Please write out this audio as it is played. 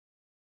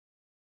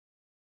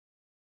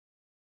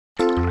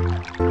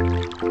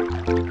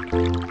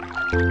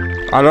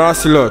Alora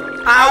Sealord.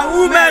 A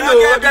woman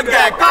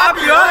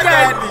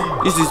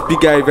This is big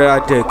guy Rivera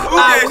deck.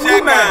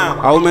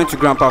 A woman to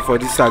grandpa for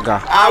this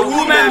saga. A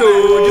woman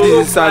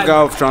This is saga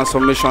of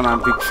transformation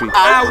and victory.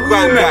 A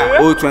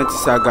woman 020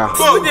 saga.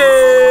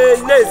 Today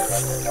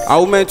A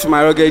woman to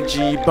my rugged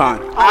G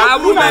band. A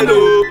woman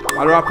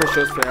Alora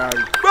precious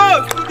Ferrari.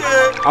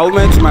 today A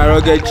woman to my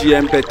rugged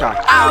GM better.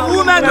 A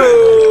woman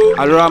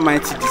Alora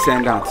mighty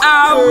descendant.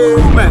 A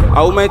woman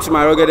A woman to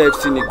my rugged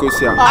FC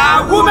Nicosia.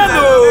 A woman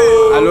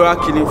Alora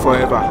killing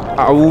forever.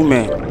 A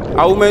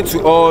woman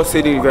to all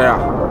Sedi Rivera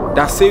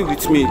that say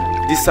with me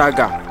this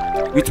saga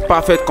with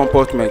perfect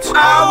comportment.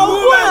 A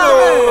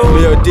woman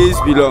May your days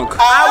be long.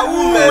 A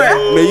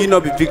woman May you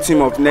not be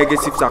victim of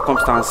negative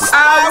circumstances.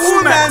 A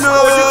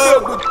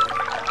woman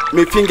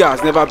May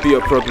fingers never be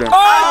your problem.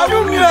 A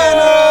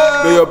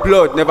woman May your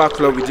blood never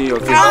clot within your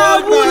veins.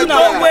 A woman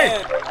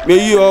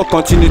May you all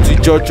continue to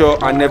judge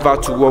and never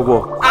to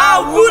war.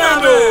 A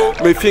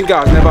woman May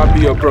fingers never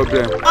be your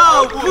problem.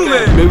 A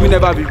woman May we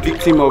never be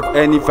victim of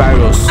any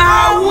virus.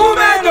 A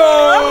woman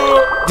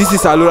This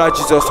is Alora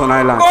Jesus on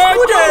Island.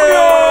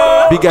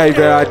 today Big guy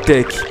Rivera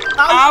Tech.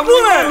 A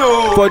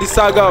woman For the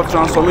saga of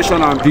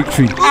transformation and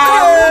victory.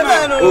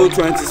 A woman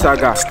 020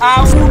 saga.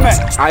 A woman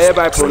I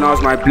hereby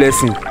pronounce my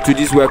blessing to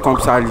this welcome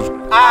Sally.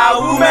 A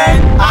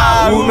woman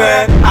A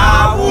woman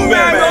A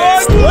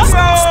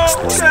woman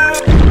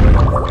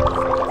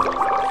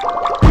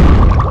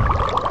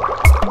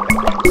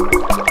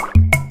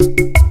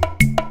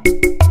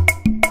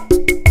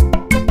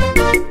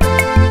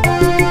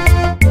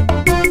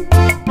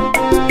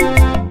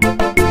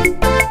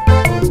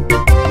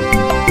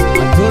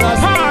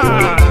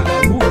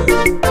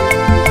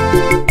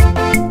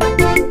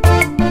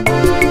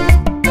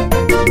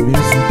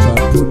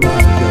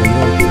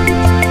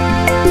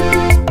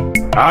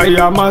I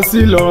am a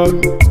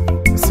Sealord,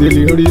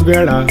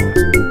 Rivera.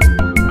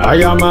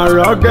 I am a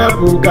rugged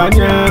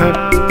buccaneer.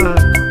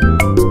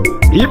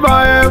 If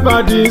I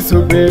ever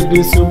disobey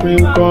the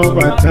supreme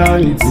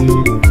combatancy,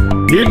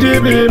 it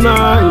be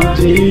my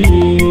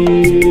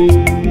deed.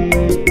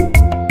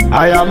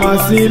 I am a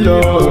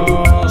Sealord,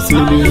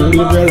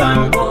 Rivera.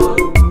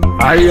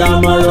 I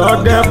am a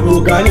rugged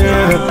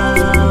buccaneer.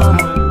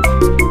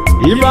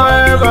 If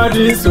I ever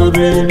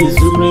disobey the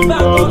supreme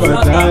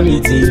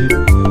combatancy,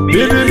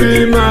 be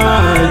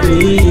my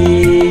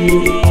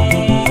deed.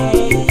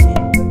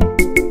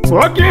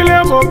 Okile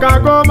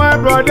Mokago, my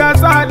brother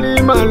Sally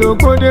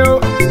Malokode.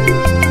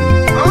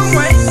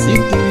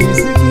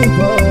 Seeking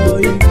for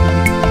you.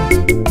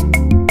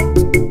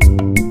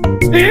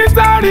 It's a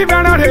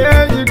Rivera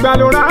here,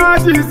 Alora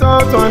Jesus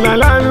on the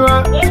land.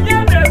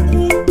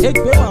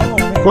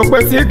 Okwe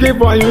seeking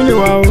for you,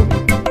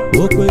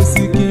 Okwe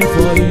seeking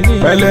for you.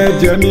 Pele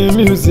Jenny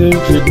music,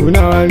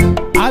 Tribunal.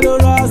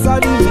 Alora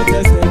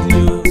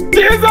Sealord.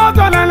 Jesus on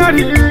the land.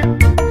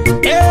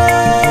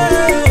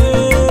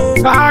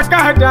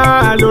 Akada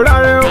Alora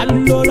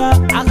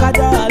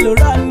Akada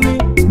Alora ni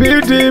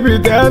BDB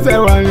tẹ́sẹ̀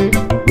wá ní.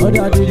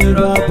 Ọ̀dà dídí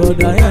ra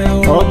bọ̀dà yẹn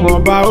o. Ọmọ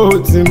bá ó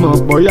ti mọ̀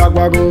bóyá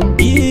gbágun.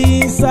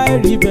 Inside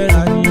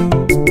Rivera ni o.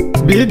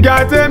 Bíga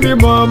tẹ́mi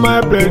mọ my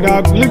brother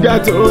bíga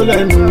tó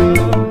lẹ́nu.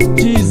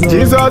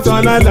 Jesus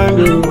on island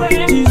o.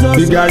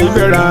 Bíga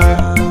Rivera.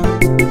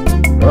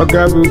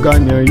 Ọ̀gá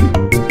buccaneer yìí.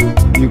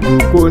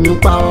 Ìkòkò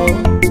nípa ọ́.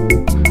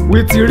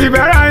 With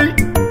Rivera yìí.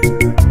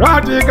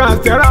 Radical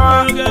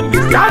terror.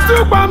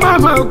 Katupa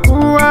mama ku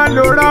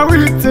Alora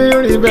with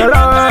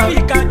Rivera.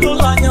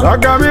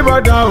 Ọ̀gá mi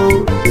bọ̀dá o,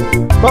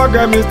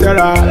 ọ̀gá mi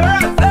tẹ̀ra.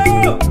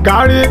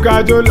 Kárí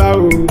kájọ́lá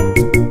o,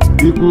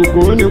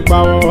 ìkùkù nípa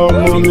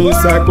ọmọ mi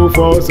psycho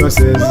for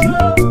success.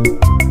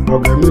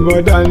 Ọ̀gá mi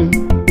bọ̀dá ni.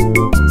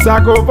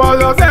 Psycho for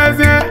success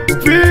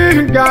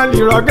fíńgà ní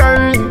rọ̀gá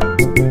mi.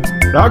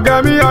 Rọ̀gá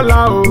mi ọ̀la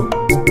o,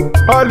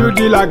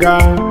 olùdílàgà.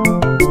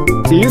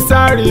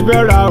 Inside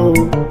Rivera o,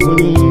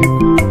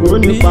 ìkùkù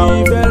nípa o.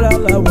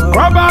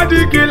 Kọ́bá di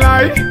kìlà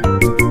yìí.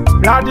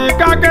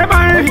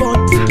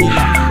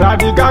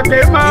 Radical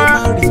kema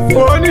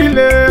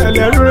onílé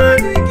ẹlẹ́rúre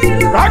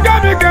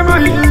rágẹ́bí kema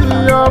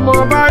yìí ọmọ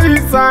báyìí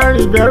Inside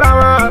Rivera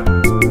wa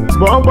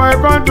bọ́ǹbọ̀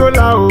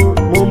kọ́ńtólà o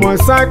mo mọ̀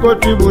psycho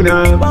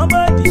tribunal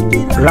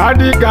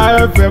Radical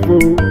FF o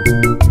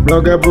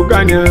rọ̀gẹ̀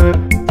buccaneer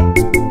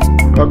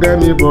rọ̀gẹ̀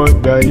mi bọ̀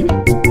gbàyí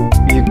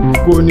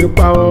ìkùkù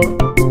nípa ọ́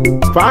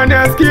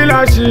finance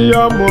killer ṣì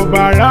ọmọ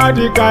bá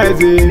Radical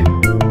ẹ̀sẹ̀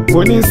mo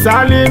ní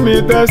sálí mi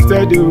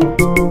tested o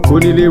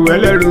onílé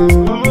wẹlẹ́rú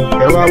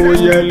ẹwà wo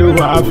yellow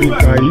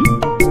Africa yìí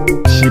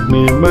ship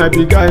me my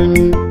big guy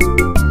ni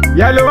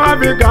yellow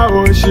Africa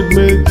o ship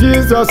me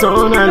Jesus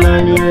on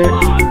island yẹn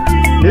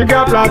nígbà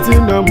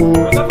platinum o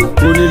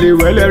onílé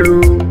wẹlẹ́rú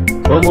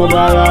ọmọ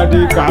bá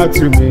Radical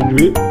tù mí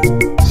lé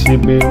ship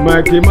me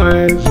my kima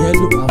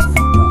yellow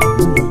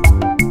Africa.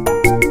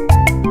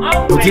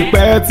 Ó ti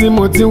pẹ́ tí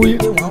mo ti wí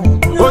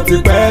ó ti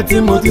pẹ́ tí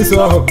mo ti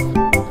sọ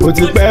ó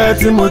ti pẹ́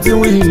tí mo ti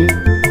wí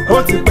ó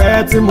ti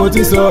pẹ́ tí mo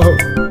ti sọ.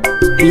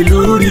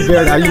 Ìlú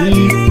Rivera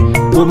yìí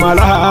kò kò má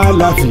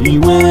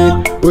láfiwé.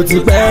 Ó ti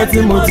pẹ́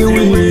tí mo ti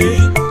wí,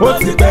 ó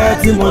ti pẹ́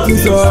tí mo ti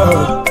sọ,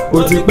 ó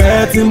ti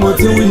pẹ́ tí mo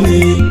ti wí,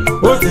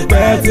 ó ti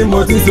pẹ́ tí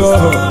mo ti sọ.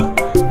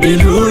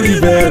 Ìlú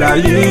Rivera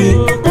yìí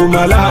kò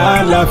má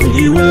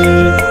láfiwé.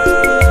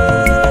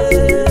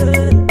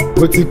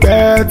 Ó ti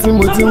pẹ́ tí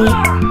mo ti wí,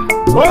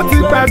 ó ti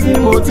pẹ́ tí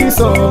mo ti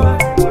sọ.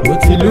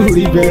 Ìlú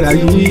Rivera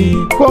yìí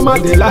kò má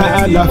dé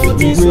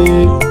láfiwé.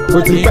 Ó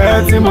ti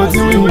pẹ́ tí mo ti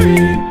wí,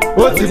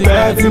 ó ti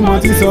pẹ́ tí mo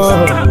ti sọ.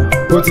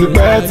 Ó ti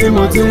pẹ́ tí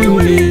mo ti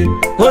wí,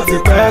 ó ti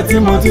pẹ́ tí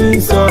mo ti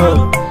sọ.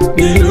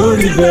 Ìlú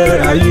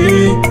Rivera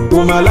yìí kò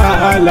má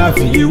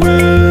láfiwé.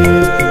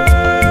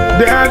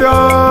 They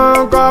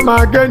don't come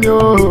again, yo.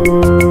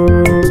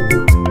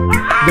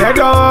 They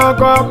don't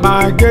come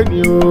again,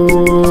 yo.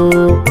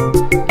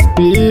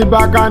 Be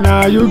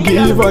buccaneer, you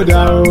give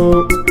order,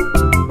 oh.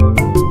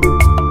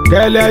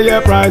 Keleye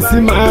price,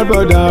 my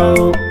brother,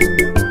 oh.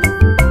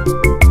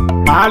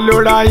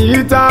 Alora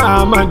ita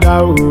amada,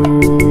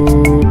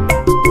 oh.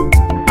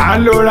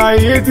 Alora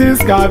iti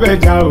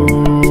scavenger, oh.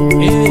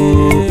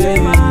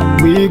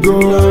 We go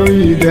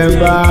eat them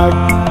back,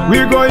 we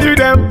go eat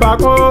them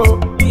back, oh.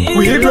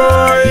 We go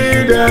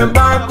eat them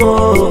back,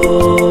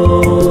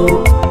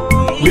 oh.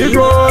 We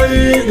go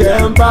eat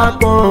them back,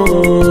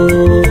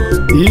 oh.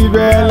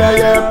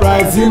 Ibeleye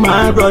price,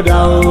 my brother,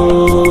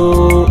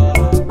 oh.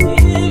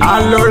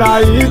 Alora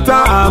ita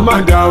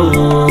amada, oh.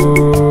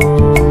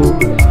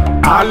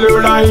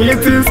 Alora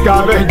iti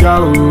scavenger,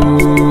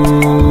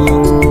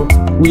 oh.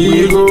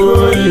 We go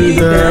eat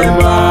them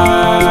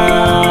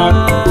back.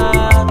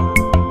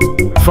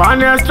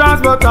 Finest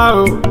transporter,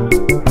 oh.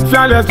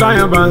 Fearless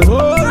triumphant.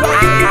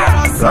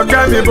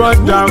 Rocket me but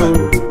down.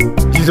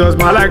 Jesus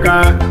Malaka.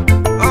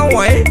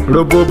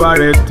 Robo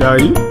Barretta.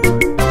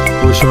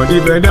 Ocean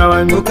defender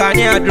one.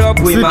 Buccaneer drop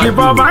with Seeking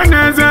for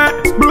finance.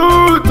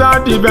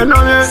 Brutal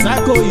defender.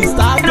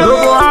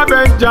 Robo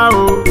Abenja.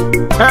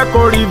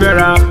 Echo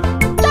Rivera.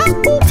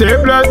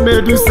 Tablet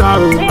Medusa.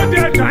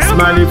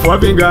 Smiley for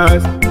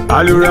fingers.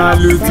 Alora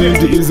losing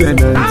this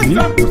energy.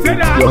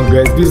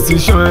 Youngest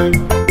decision.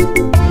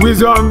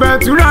 Wisdom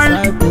bet to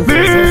right.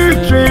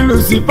 Victory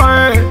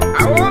Lucifer.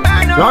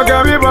 Don't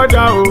get me but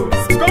down.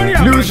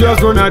 Lucius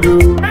Ronaldo.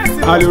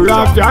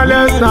 Alora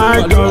fearless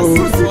night, oh.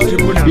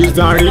 It's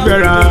a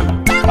Rivera.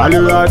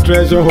 Alora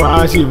treasure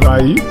wa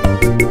Shibai.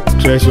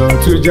 Treasure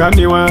to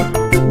Janiwa.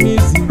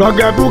 Don't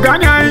get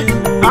buccaneer.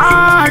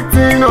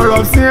 Acting all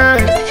of sin.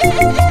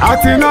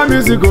 Acting on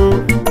musical.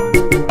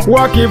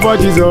 Working for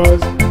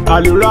Jesus.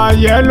 Alora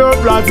yellow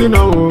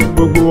platinum.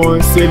 Gbogbo wọn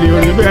ṣe ní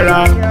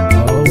Rivera.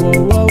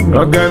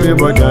 Don't get me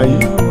but down.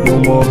 No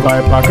more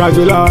by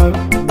Pakajola.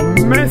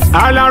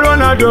 Ala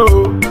Ronaldo,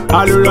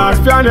 Alora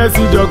fairness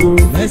jogu,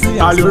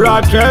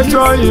 Alora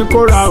treasure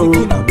ikora o,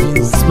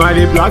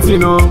 Smiley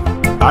platinum,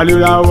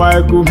 Alora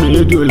waiku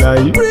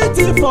medolai,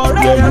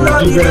 Yellow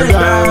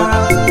Rivera,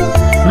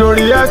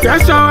 glory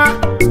extension,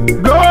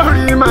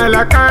 glory my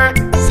laka,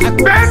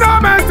 Beno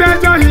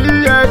extension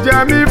here,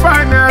 Jamie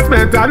finance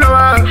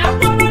mentaloa,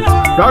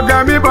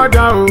 Don't me but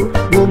down,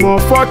 no more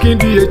fucking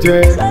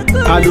DHS,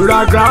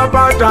 Alora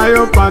grandpa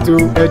triumphant,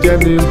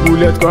 Jamie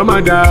bullet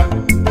commander.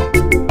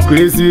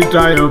 Crazy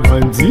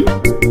triumphant,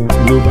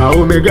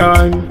 Global Omega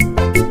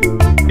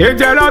 1.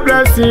 Angel of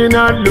blessing,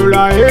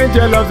 Alora,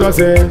 angel of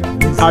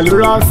success.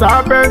 Alora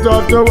serpent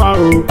of the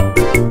wow.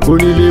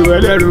 Only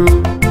Weleru,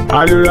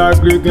 Alora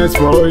greatness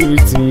for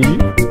eating.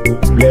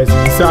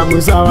 Blessing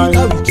Samusawan.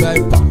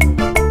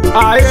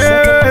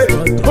 Aye,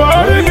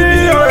 for me,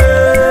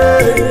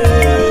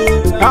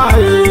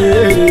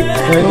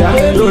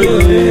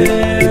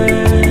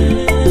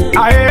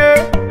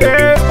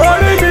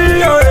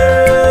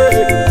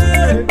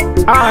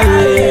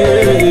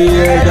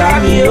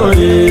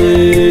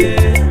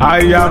 I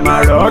am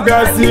Alora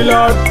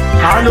Sealord,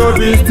 I know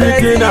be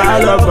sticking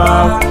all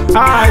over.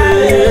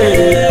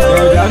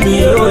 Aye, me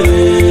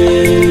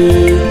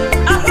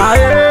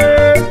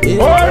aye,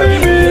 ori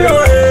me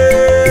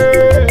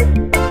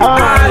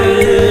aye,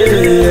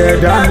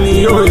 me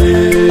aye, ori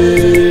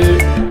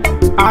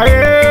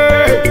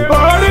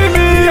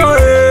me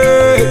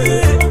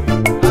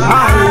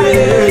aye,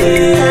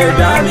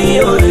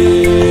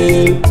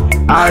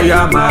 I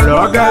am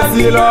Alora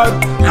Sealord,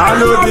 I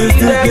know be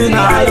sticking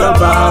all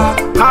over.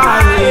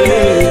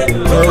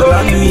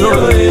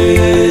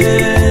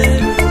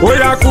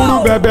 Oya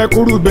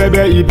kuru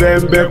bebe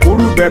ibembe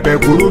kuru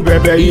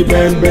bebe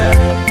ibembe.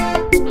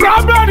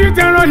 Crowbody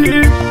tell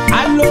him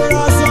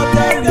Alora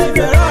Sealord.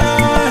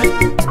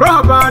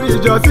 Crowbody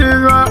just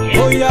sing.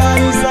 Oya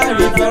inside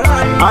Rivera.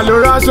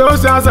 Alora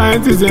social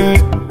scientist.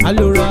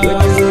 Alora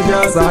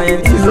social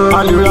scientist.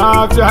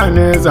 Alora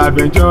fairness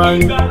adventure.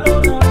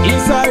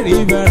 Inside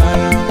Rivera.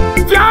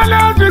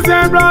 Fearless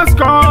resemblance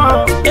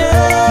call.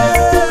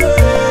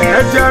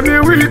 Jamie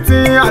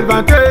waiting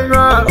advantage.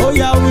 Oh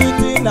yeah,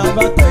 waiting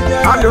advantage.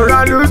 Alora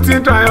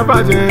losing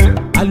triumphant.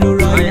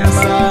 Alora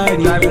inside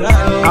Rivera.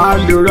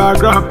 Alora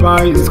grandpa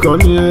is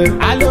coming.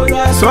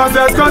 Alora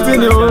success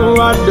continue.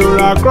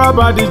 Alora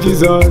crowbody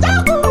Jesus.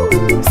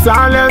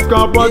 Silent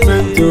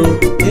comportment too.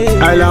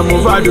 Ella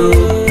Movado.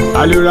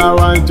 Alora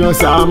one just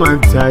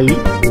Samantha.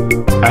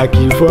 I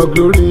keep for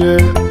glory.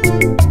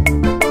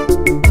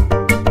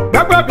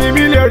 Baba bí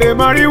mi lè rè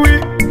mari wí.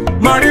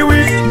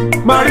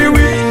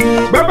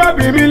 Baba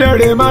bí mi lè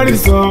rè mari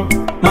sọ.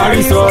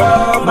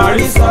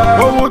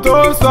 Ohun tó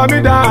sọ mí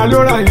dá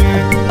Alora yẹn.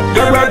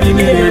 Baba bí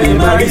mi lè rè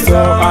mari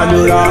sọ.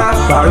 Alora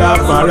para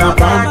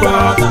pampa.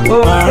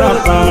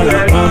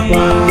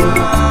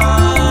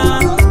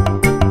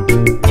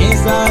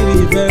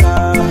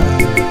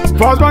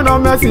 First born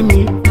of mercy me.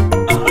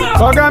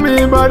 Ọ̀gá mi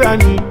bọ́dà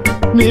ni.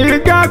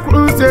 Nigga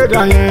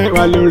crusader yẹn.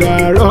 Alora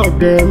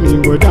rọ̀gẹ́ mi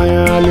bọ́dà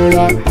yẹn.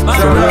 Alora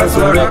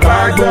sọ̀rọ̀ ká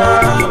gbọ́.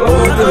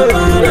 Ojú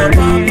rẹ̀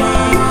mi.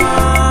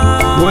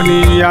 Wọ́n ní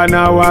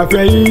àná wa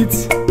fẹ̀yìntì.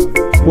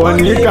 Wọ́n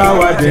ní ká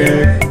wà dẹ̀.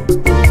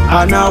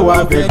 Àná wa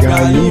fẹ̀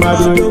gàyí má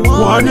dùn.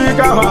 Wọ́n ní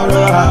ká wà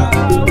rọra.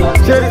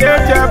 Ṣé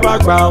kéjẹ́ bá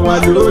gbà wà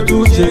lójú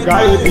ṣe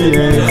káyé bí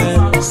ẹ̀.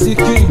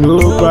 Ló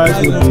bá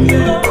ṣe bí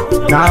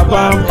na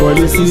palm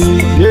policy.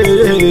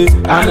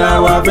 Àná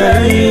wa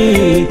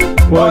fẹ̀yìntì.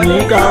 Wọ́n ní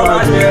ká wà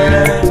dẹ̀.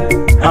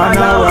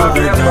 Àná wa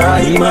fẹ̀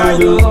gàyí má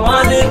dùn.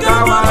 Wọ́n ní ká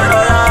wà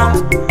rọra.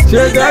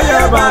 Ṣé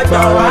kéjẹ́ bá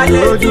gbà wà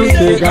lójú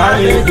ṣe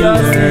káyé bí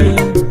ẹ̀.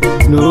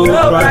 No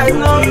price,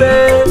 no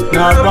pay,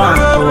 no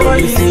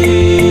policy.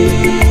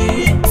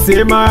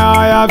 Say my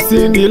eye have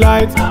seen the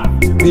light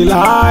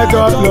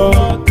of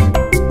Lord.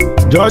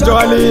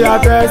 Judgely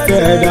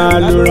attested,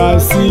 Alora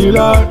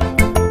Sealord.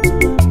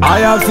 I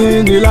have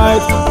seen the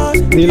light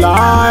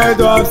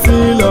of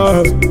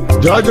Sealord.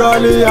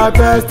 Judgely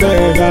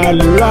attested,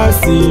 Alora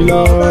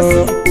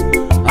Sealord.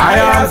 I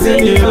have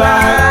seen the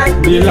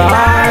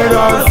light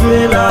of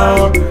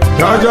Sealord.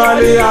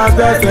 Judgely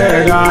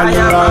attested,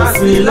 Alora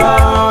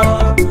Sealord.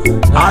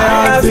 I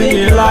have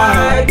seen the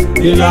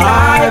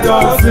light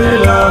of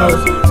Sealord.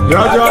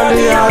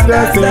 Judgely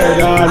attested,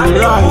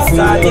 Alora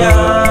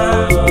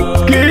Sealord.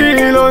 Kí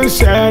ló ń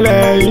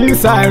ṣẹlẹ̀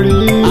ìsàrí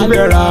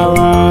Rivera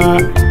wa?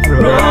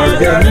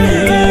 Rọ̀gẹ́ mi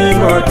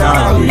bọ́dà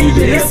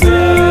ìdè sí.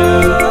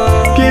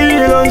 Kí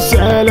ló ń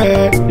ṣẹlẹ̀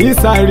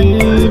ìsàrí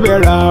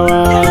Rivera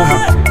wa?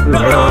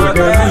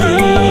 Rọ̀gẹ́ mi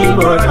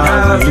bọ́dà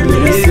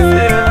ìdè sí.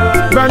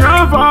 Bẹ̀rẹ̀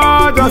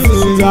fọ́jọ́ sí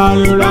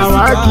Alora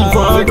wa kì í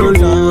fọ́jọ́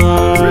rí wa.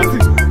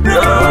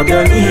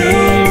 Rọ̀gẹ́ mi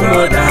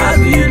bọ́dà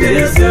ìdè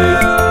sí.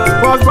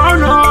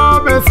 Bọ̀sbọ́n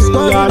ọ̀bẹ sí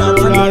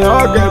Alora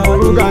rọ̀gẹ́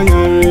burúkú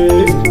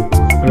yẹn.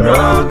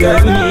 Rọ̀gẹ́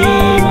mi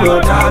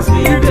bọ́dà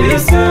ìdè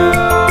sí.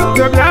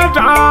 Tẹ̀bí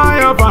ẹ̀ta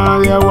yọ̀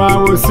fàyẹ̀ wá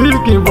wò sí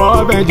kì í fọ́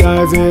bẹ̀ jẹ́.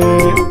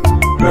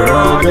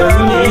 Rọ̀gẹ́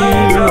mi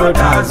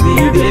bọ́dà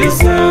ìdè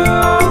sí.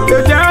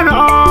 Tẹ̀jẹ̀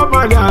náà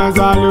padà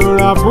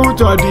Alora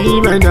fújọ́ di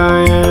mẹ́ta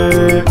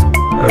yẹn.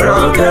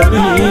 Rọ̀gẹ́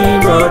mi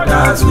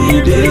bọ́dà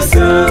ìdè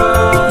sí.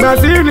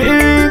 Bẹ̀sí ní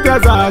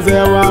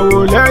tẹ̀sàṣẹ̀ wá wò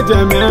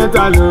lẹ́jẹ̀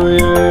mẹ́ta ló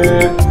yẹ.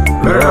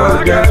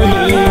 Rọ̀gẹ́ mi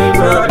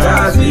bọ́dà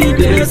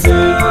ìdè sí.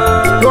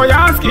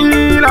 Royaski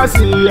la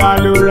sí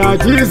Alora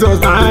Jesus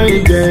náà ń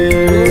jẹ.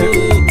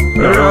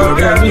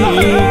 Rọ̀gẹ́ mi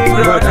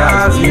bọ́dà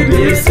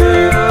ìdè sí.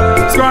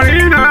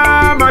 Scorina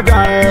mọ̀dà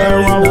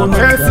ẹ̀wọ̀n wò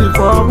mẹ́sì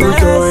fọ́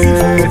mọ́tò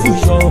yẹn.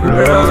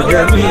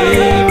 Rọ̀gẹ́ mi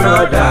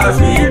bọ́dà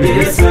ìdè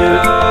sí.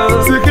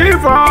 Sìkì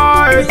fọ́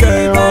ètè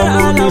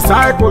ọmọ mi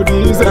sáìkò ní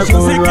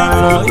sẹ́kùnrà.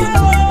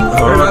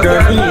 Rọ̀gẹ́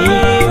mi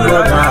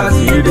bọ́dà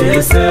ìdè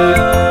sí.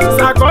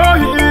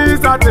 Sàkóyí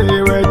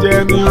sàtẹ̀wẹ̀ jẹ́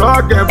mi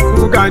rọ̀gẹ́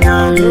fún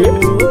kànyàrí.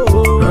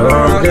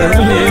 Rọ̀gẹ́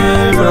mi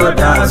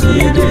bọ́dà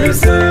ìdè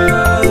sí.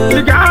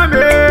 Ìgá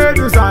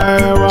mẹ́rin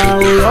sàẹ̀wà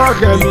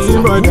rọ̀gẹ́ mi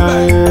bọ́dà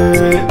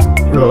yẹn.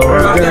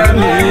 Rọ̀gẹ́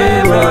mi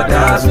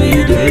bọ́dà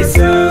ìdè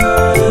sí.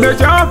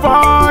 Mẹjọ fọ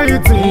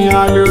ìtìn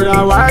Alora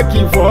wá kì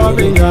í fọ́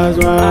mi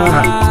yàtọ̀.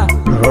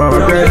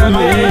 Rọ̀gẹ́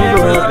mi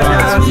bọ́dà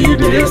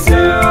ìdè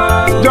sí.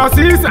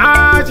 Justice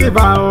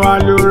Achiba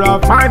Alora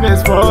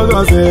finest for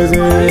success.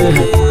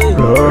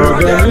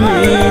 Rọ̀gẹ́ mi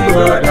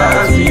bọ́dà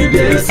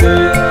ìdè sí.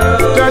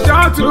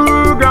 Treasure to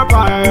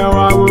grandpa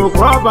ẹ̀wà wò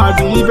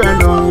property ibẹ̀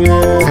náà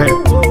yẹ.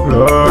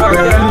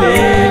 Rọ̀gẹ́ mi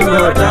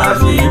bọ́dà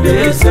ìdè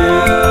sí.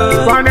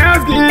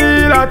 Finance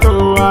kìlá tó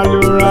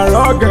Alora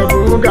rọ̀gẹ́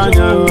fún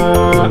kànyàwá.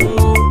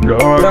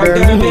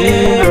 Rọ̀gẹ́ mi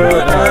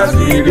bọ́dà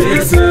ìdè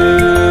sí.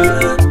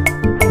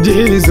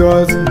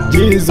 Jesus,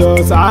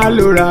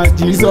 Alora,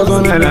 Jesus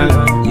on the line.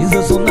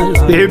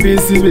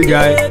 ABC big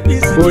guy,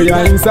 boy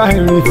inside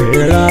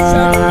Rivera.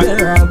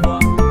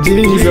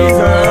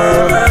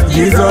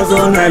 Jesus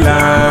on the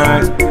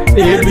line.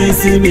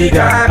 ABC big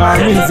guy,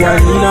 I'm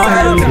inside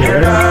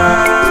Rivera.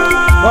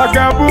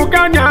 Ọ̀gá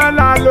buccaneer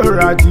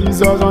Alora,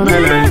 Jesus on the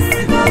line.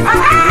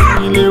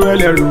 Ilé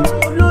wẹ̀lẹ̀rù,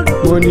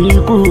 mo ní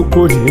ikú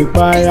kò ní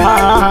payá.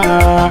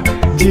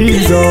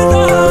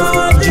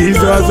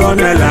 Jesus on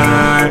the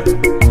line.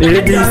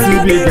 ABC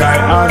big guy,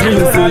 I'm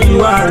inside you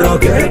are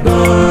rocket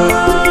gun.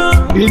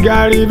 Big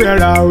guy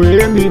Rivera, we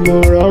me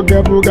more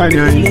rocket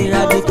buccaneer.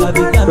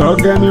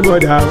 Rocket me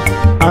bọ́dà,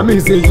 I'm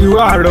inside you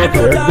are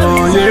rocket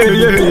gun. Yeah.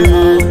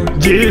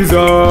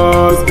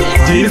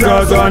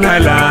 Jesus on the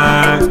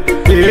line.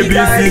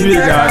 ABC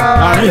big guy,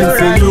 I'm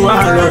inside you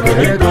are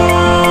rocket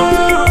gun.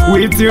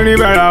 With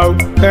Rivera,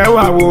 ẹ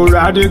wá wo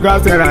radical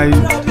sẹ́ra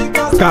yìí.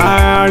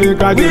 kárí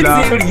kájúlá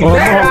ọmọ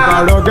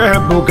kàrọ́kẹ́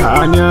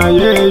bùkánì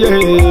ayẹyẹ.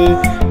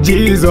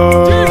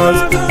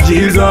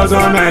 Jesus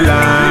on my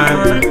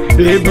land.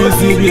 ABC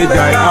big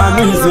guy,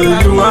 àmì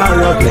ìṣèlú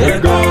àròkẹ́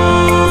gan.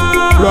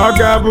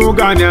 Rọ́kẹ́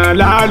bùkánì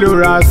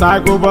Alora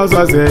psycho for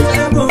success.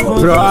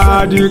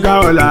 Rọ́ọ̀dìkà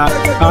ọ̀la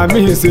àmì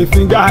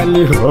ìṣèfíngà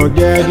lè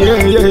rọ̀gẹ́.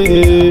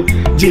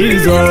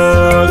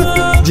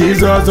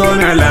 Jesus on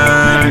my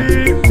land.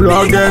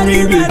 Rọ́kẹ́ mi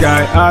big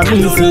guy, àmì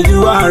ìṣèlú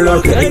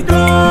àròkẹ́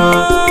gan.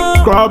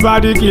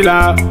 Kọ́bádì kìlà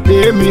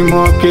èmi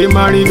mọ̀ ké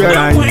má rí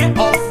bẹ̀rẹ̀ yìí.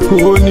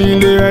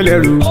 Onílé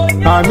ẹlẹ́rù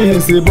àmì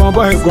ìṣe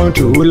bọ́bọ́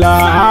ìkọ̀ntrólà.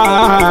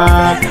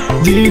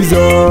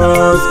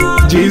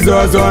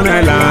 Jesus on my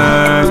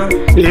land.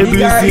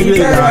 ABC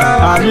bẹ̀rẹ̀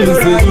àmì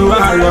ìṣe ju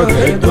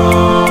àròkẹ́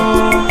gan.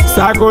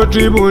 Psycho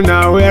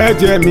tribunal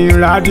ẹ̀jẹ̀ mi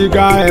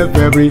radical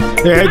ẹ̀fẹ̀bìrì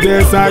ẹ̀jẹ̀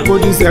psycho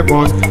the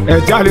second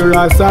ẹ̀jẹ̀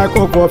Alora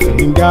psycho for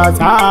fingers.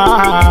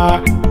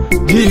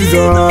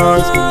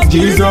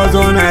 Jesus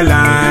on my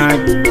land.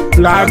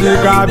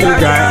 Radical big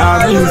guy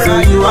àmì ìṣe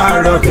ju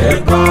àròkẹ́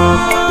gan.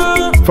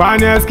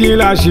 Finance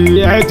killer ṣì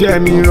ẹ̀jẹ̀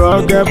mi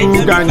rọ́gẹ́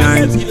bùkánì.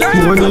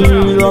 Mo ní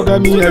rọ́gẹ́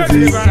mi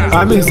ẹ̀sìn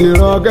àmì ìṣe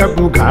rọ́gẹ́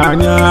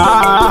bùkánì.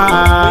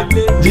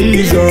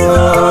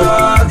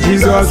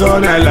 Jesus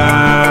on my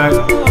land.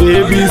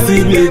 ABC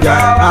big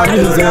guy àmì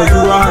ìṣe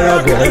ju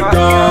àròkẹ́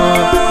gan.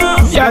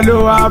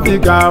 Yellow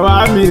Africa wá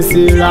mi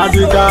ṣe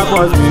radical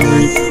for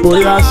spirit.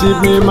 Oya ship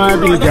me my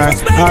big guy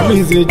àmì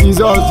ìṣe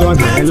Jesus on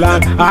my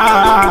land.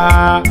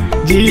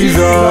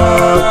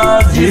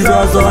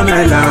 Jesus on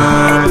my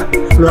land.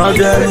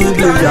 Rọ́gẹ́ ní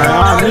big guy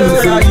àmì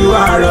ìṣe ju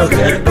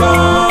àròkẹ́ gan.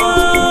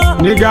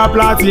 Nigga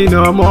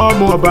platinum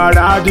ọmọ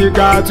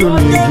radical to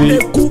me be.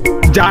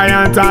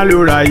 Giant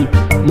Alora yìí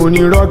mo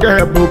ní rọ́gẹ́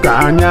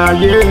bùkánì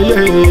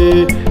ayẹyẹ.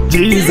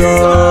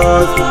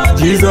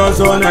 Jesus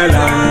on my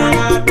land.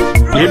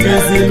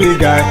 ABC big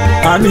guy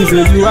àmì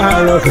ìṣe ju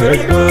àròkẹ́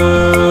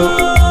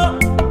gan.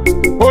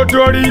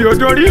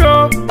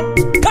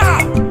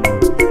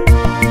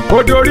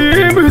 Odori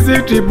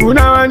music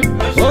tribunal.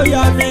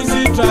 Oya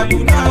music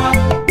tribunal.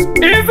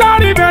 Isa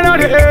Rivera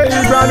de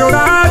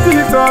Alora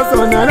Jesus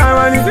on my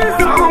land.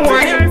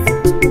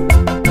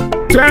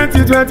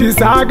 2020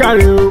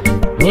 sagare o.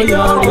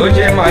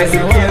 Oje my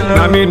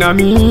skin.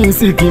 Nami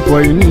siki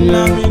for you.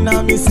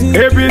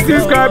 ABC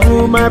scribe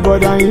my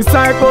brother in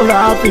psycho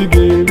happy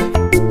game.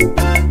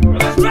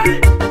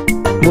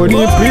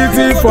 Money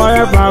pretty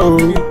forever o.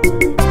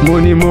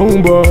 Money mo ń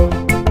bọ̀.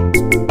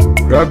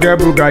 Rọ́gẹ́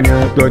bùkánì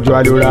tọ́jú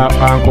Alora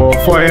àǹkọ̀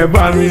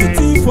forever mi.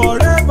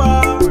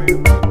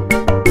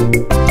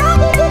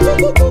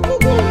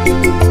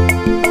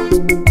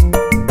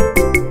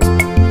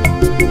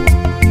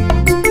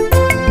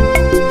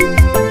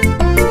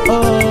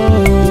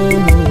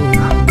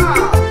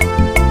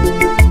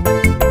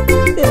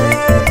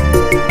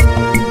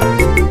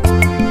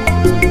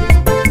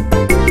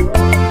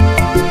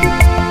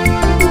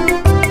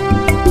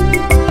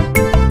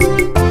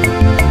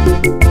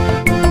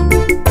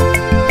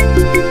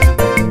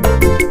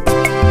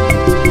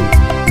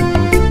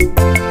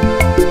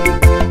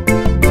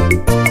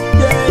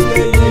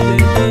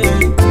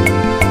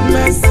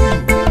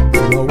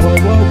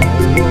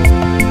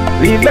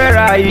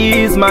 Rivera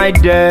is my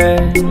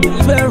dad.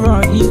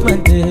 Rivera is my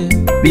dad.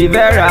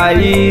 Rivera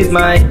is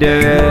my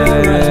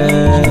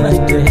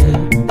dad.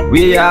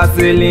 We are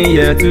sailing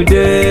here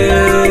today.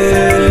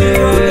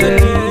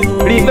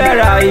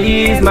 Rivera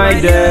is my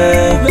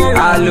dad.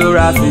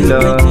 Alora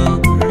Sealord.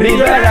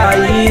 Rivera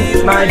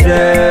is my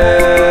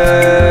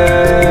dad.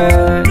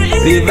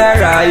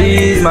 Rivera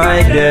is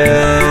my dad.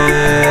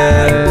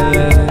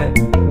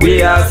 We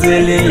are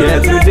sailing here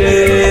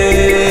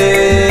today.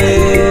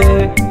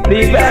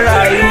 Rivera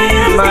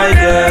is my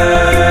dad.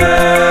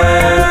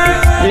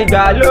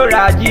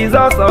 Alora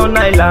Jesus on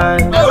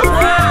island.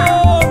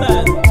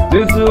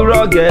 Tutu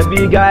rọ́gẹ́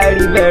big guy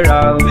Rivera.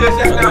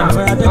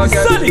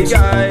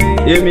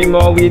 Èmi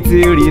mọ̀ with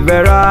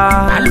Rivera.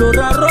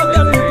 Alora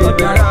rọ́gẹ́ mi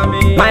Rivera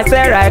mi. My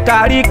Sarah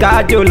carry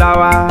kájọ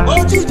làwà.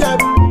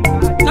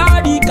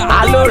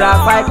 Alora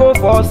psycho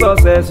for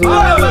success.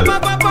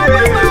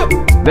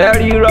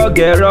 Very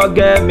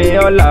rọ́gẹ́ mi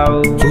ọ̀la o.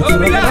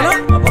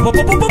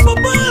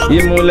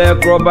 Ìmùlẹ̀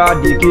kọba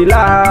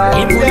dìkìlá.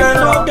 Ìmùlẹ̀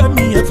rọ́gẹ́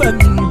mi ẹ̀fẹ̀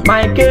mi.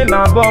 My K na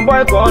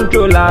bomboy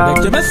controller.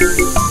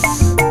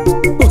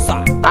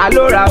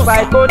 Alora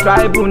psycho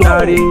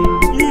tribunal.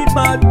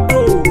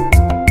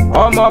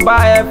 Ọmọọba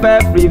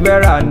FF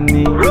Rivera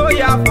ni.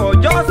 Royal for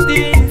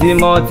justice.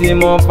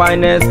 Tímọ́tímọ́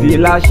finance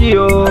kìlá ṣí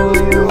o.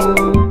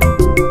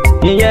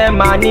 Ìyẹn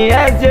mà ní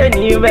SJ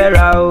ní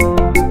Rivera o.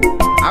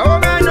 Àwọn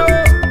mẹ́nu.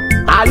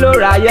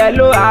 Alora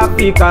yellow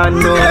African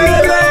no.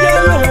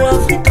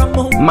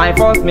 My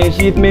first mate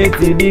shipmate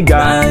ti big guy.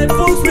 My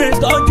first mate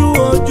tọ́jú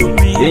ojú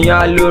mi.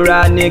 Èèyàn Alora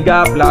nigga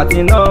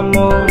platinum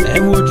o. Ẹ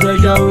wo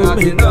treasure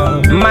omega.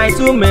 My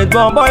two mate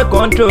bomboy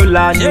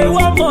controller ni. Ṣé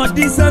wọ́n mọ̀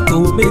decent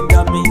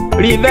omega mi?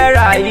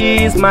 Rivera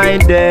is my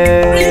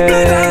dad.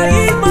 Rivera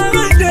is my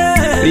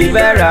dad.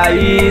 Rivera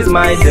is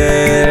my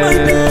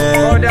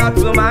dad.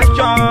 order to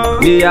mansion.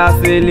 We are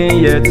sailing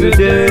here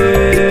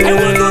today. I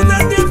want to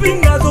send the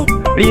fingers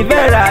up.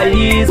 Rivera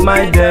is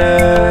my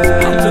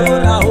dad.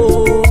 Alora,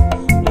 oh.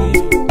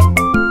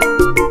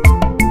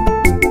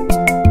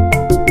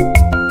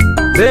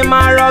 Say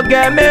my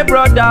rugged me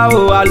brother,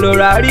 oh,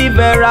 Alora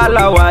Rivera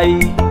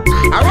Lawai.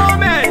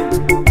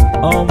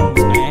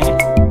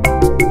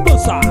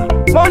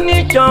 Mo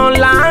ní ṣan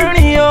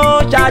láàrin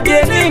o, ṣàdé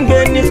nígbè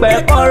ní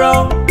pẹ̀kọ́rọ́.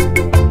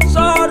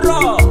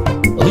 Sọ̀rọ̀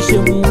ó ṣe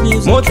mú mi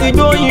sí. Mo ti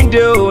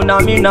dóyìnde o,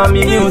 nami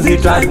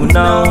music tribe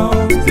now.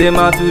 Say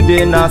my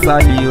today na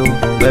sali o,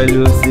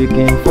 pẹ̀lú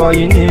seeking for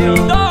you ní mi.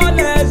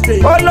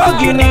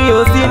 Ológi ni o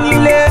sí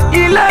nílé,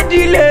 ilé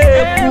dílé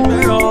eku.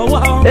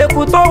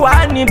 Eku tó wà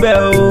níbẹ̀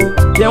o,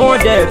 ṣé wọ́n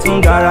dẹ̀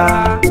tún gara.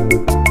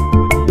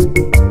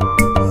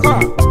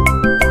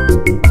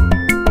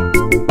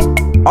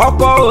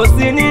 Ọkọ ò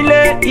sí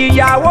nílé,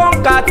 ìyàwó ń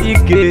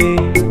kàtìkè.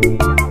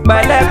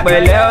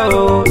 Pẹ̀lẹ́pẹ̀lẹ́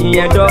o,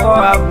 ìyẹn dọ́wọ́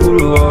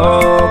àbúrò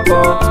ọkọ.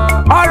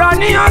 Ọ̀rọ̀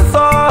ni ó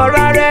sọ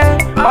rárẹ̀,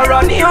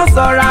 ọ̀rọ̀ ni ó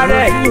sọ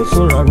rárẹ̀,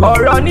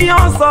 ọ̀rọ̀ ni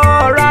ó sọ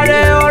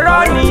rárẹ̀,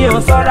 ọ̀rọ̀ ni ó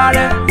sọ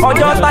rárẹ̀.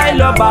 Ọjọ́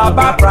táìlọ́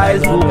bàbá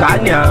price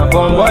buccaneer,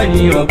 bọ̀m̀bọ̀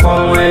ni ó kọ́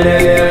ọmọ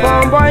ẹlẹ́yẹ.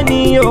 Bọ̀m̀bọ̀ ni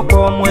ó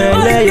kọ́ ọmọ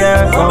ẹlẹ́yẹ,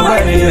 bọ̀m̀bọ̀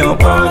ni ó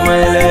kọ́ ọmọ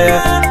ẹlẹ́yẹ.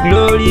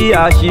 Glory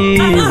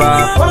àṣìbà,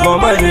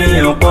 bọ̀m̀bọ̀ ni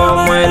ó kọ́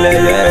ọmọ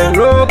ẹlẹ́yẹ.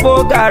 Robo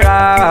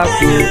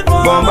garaasi,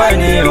 bọ̀m̀bọ̀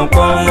ni ó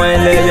kọ́ ọmọ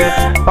ẹlẹ́yẹ.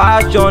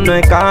 Passion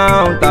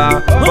encounter,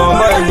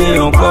 bọ̀m̀bọ̀ ni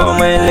ó kọ́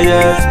ọmọ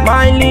ẹlẹ́yẹ.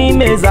 Smiling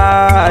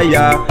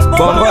Messiah,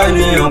 bọ̀m̀bọ̀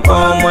ni ó kọ́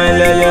ọmọ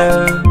ẹlẹ́yẹ.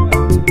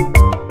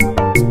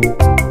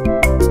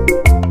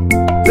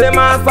 Say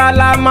ma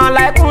salama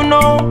alaikum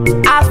no,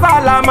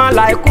 assalamu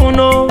alaikum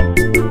no.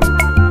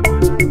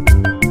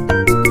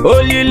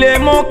 Olile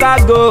mo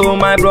kago,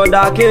 my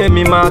brother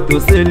came ma to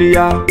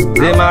Celia.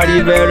 Say ma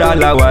Rivera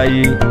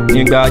Lawai,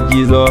 nígbà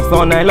Jesus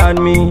on island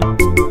mi.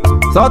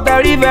 Sọtẹ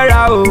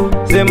Rivera o,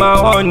 say ma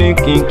wọ́n ní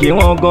kìnkì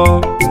wọ́n gan.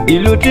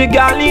 Ìlú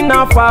Trigali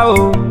náà fa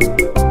o,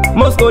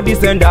 Moscow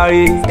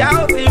descendari.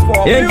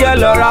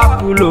 Angel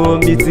oraculo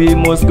mi ti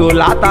Moscow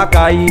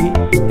látàkà yìí.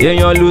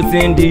 Èèyàn ló ti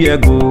ń di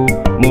ẹ̀gò,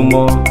 mo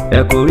mọ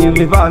ẹ̀kọ́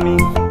Rivera mi.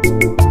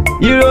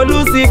 Ìró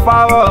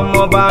Lucifer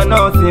ọmọọba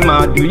náà ti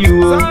máa dùyú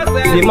o.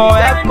 Tìmọ̀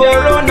ẹ̀kọ́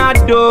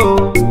Ronaldo,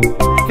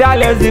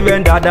 fearless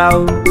event dada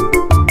o.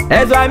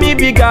 Ẹ̀sọ́ mi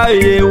bí ga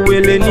èyí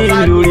wele ní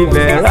ìlú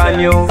Rivera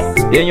ni o.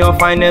 Èèyàn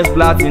finest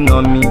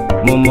platinum mi,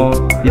 mo mọ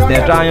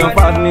ìtẹ̀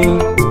triumph mi.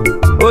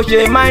 Ó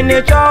ṣe my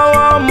nature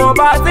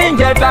ọmọọba tí ń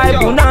jẹ́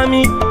tribe náà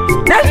mi.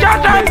 Nature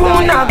tribe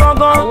náà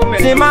gangan,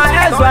 tìmọ̀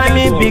ẹ̀sọ́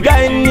mi bí ga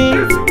ẹni.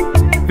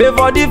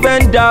 Favour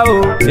defender o,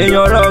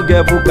 èèyàn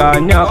rọ̀gẹ̀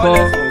buccaneer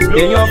kan.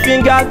 Èèyàn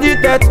fingers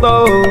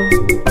detector o,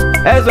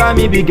 ẹ̀sọ́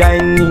mi bí ga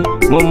ẹni.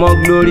 Mo mọ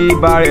Glory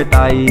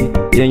Barretta yìí,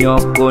 èèyàn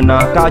kònà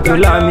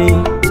kájọlá mi.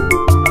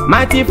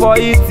 Mighty for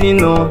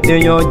eating o,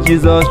 èèyàn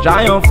Jesus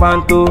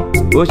triumphant o.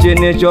 Ó ṣe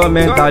nature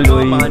mental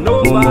oyi, mo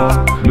mọ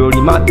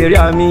Glory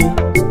material mi.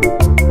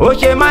 Ó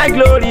ṣe my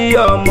glory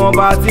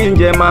ọmọọba tí ń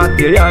jẹ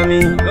material mi.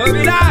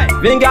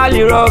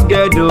 Fingali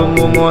rugged o,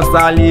 mo mọ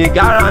Sally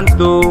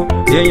Garanto.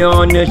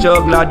 Èèyàn nature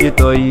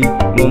gladiator yìí,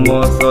 mo mọ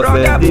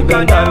success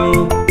defender mi.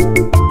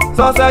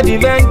 Success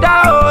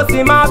defender o, sì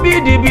máa bí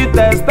dìbì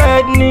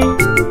tested ni.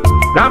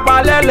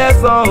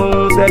 Rampalẹ́lẹ́sàn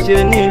òun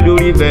ṣẹ̀ṣẹ̀ nílùú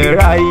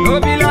Rivera yìí.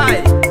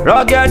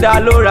 Rugged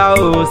Alora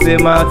o, ṣe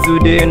máa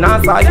today náà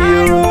sáyé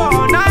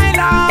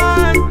o.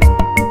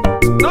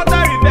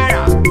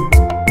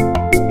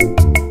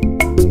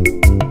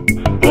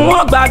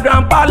 Wọ́n gba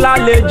grandpa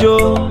lálejò,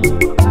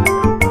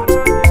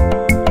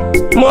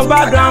 mo bá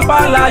grandpa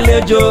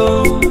lálejò.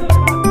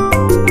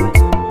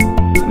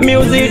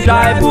 Music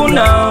tribe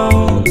now,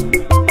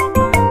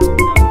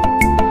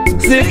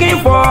 seeking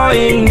for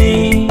him.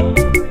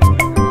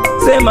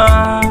 Ṣé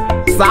máa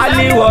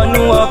sálí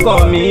wọnú ọkọ̀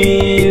mi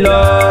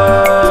lọ?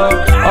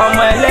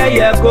 Ọmọ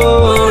ẹlẹ́yẹ kó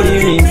rí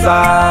mi sá,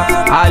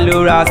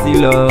 Alora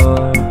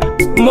Sealord.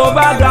 Mo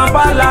bá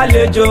grandpa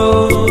lálejò.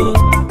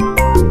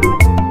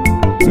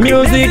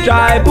 Music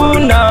tribe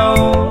now,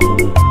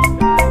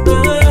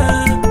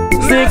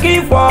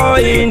 seeking for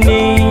him.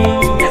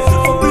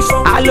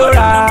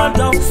 Alora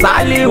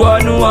sálí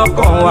wọnú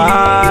ọkàn wa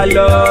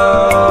lọ.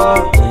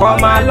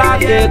 Ọmọ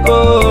aláṣẹ kó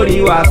rí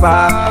wa sá.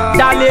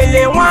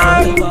 Dalele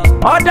wọn,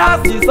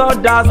 others is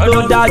others tó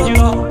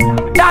dájú.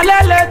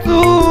 Dalele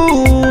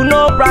two,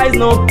 no price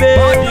no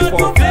pay.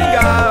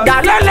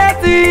 Dalele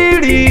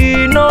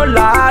three, no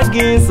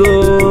lagging so.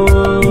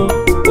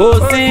 Ó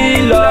sì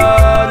lọ,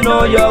 no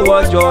yọ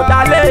wọjọ.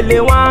 Dalele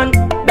one,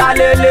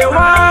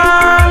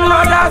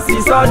 others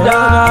is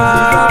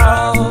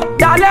others.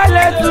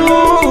 Dalele two,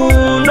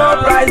 no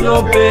price no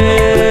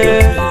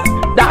pay.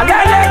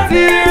 Dalele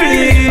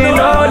three,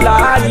 no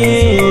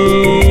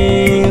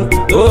lagging.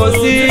 Ó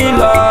sì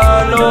lọ,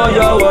 no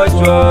yọ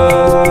wọjọ.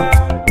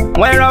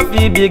 When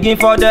Ruffy begin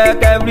for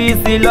deck, every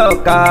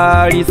Sealord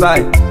carry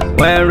side.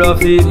 When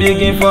Ruffy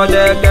begin for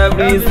deck,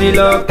 every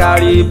Sealord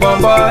carry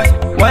bomb boy.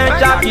 When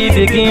Jackie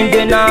begin,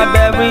 they nab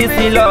every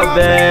Sealord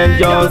Ben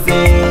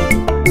Johnson.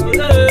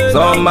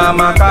 Some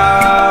mama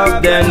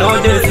cap, they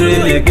know they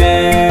sell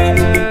again.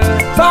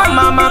 Some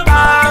mama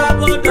cap,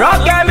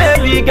 rocket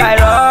maybe guy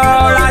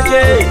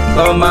Rache.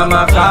 Some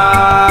mama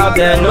cap,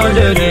 they know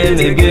they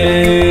sell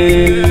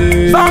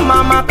again. Some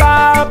mama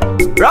cap,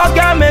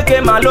 rocket make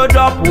a malo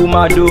drop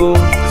umado.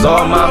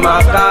 Some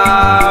mama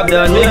cap,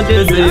 they know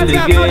they sell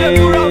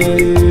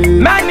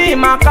again. Many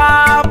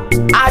macap,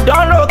 I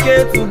don't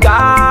locate to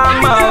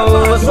gamma.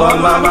 Oh,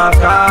 some mama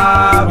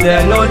cap,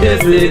 they know they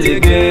sell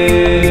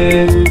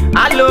again.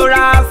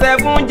 Alora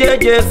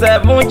 7JJ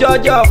 7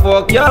 Jojo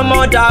fuck your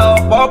mother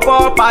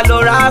pop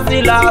Alora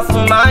Sealord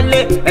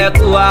sumale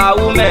eku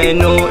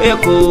awumenu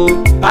eku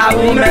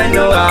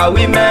awumenu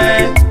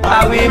awimen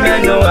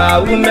awimenu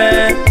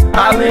awumen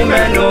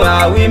awimenu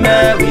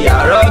awimen we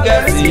are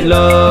rugged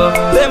Sealord.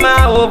 Say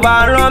my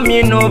overrun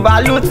me no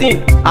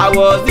valuting. I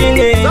was in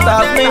it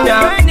Tasmania.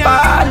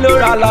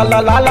 Alora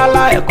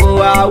la eku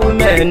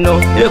awumenu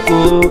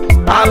eku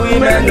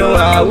awimenu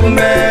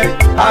awumen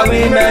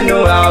awimenu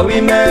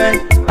awimen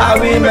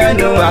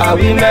awimenu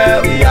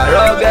awimen we are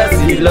rugged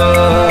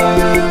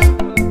Sealord.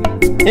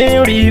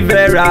 In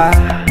Rivera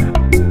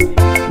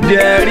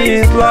there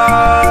is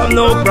love,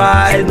 no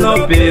price,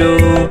 no pay.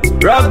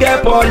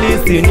 Rugged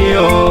policy ni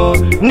o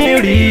ni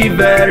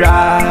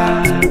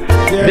Rivera.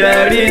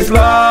 There is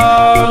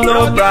love,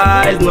 no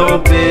price, no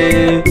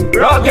pay.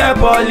 Rugged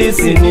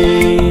policy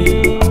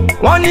ni.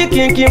 Wọ́n ní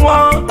kínkín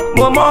wọn,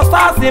 mo mọ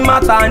sáàsì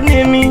mata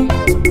ní mi.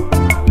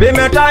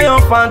 Bẹ́ẹ̀mẹ̀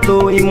triumphant o,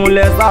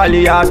 ìmúlẹ̀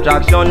sálì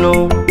attraction o.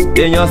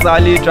 Èèyàn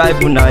sálì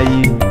tribunal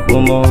yìí, mo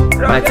mọ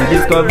mighty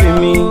discovery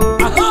mi.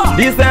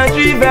 Decent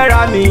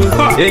Rivera mi,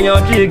 èèyàn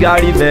trigger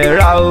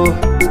Rivera o.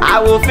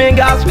 Àwo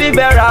fingers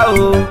Rivera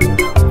o,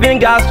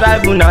 fingers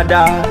tribunal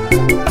dá.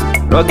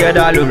 Rugged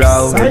Alora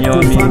o, èèyàn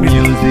mi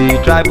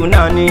music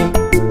tribunal ni.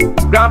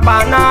 Grandpa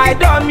na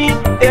idol mi,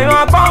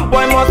 èèyàn pọ́ǹpọ̀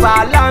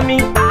ìmọ̀sálà mi.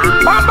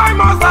 Pọ́ǹpọ̀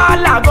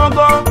ìmọ̀sálà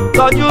gangan,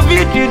 tọ́jú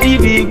victory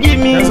db gí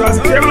mi.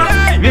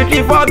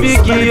 Victory for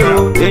bigi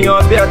o,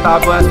 èèyàn bẹ́ẹ̀ta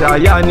bọ́ǹsì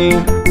àyà ni.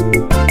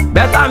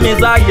 Bẹ́ẹ̀ta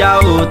mẹ́sàyà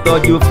o,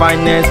 tọ́jú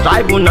finance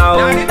tribunal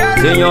o.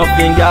 Èèyàn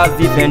fingers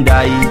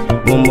defender yìí,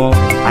 mo mọ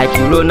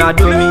àìkú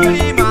Ronaldo mi.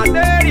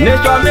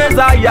 Nature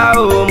mẹ́sàyà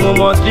o, mo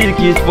mọ street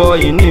kids for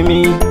ìní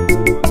mi.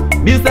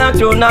 Vincent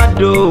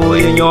Ronaldo,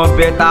 èèyàn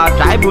bẹ́ẹ̀ta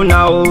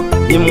tribunal o.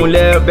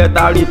 Ìmúlẹ̀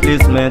bẹ́ẹ̀ta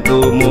replacement o,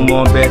 mo mọ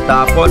bẹ́ẹ̀ta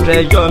for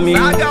treasure mi.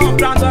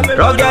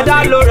 Rugged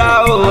Alora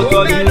o,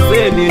 tọ́jú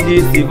sẹ́mi di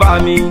sífà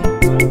mi.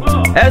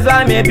 Ẹ̀sà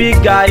mi big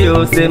guy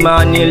o, ṣe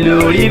máa nílò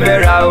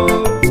Rivera o.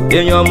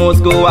 Èèyàn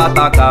Moscow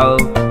attacker o,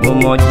 mo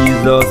mọ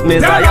Jesus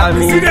Messiah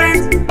mi.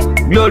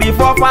 Glory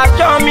for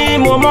fashion mi,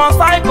 mo mọ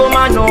psycho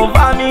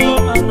manova mi.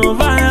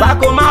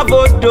 Psycho ma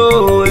vodo,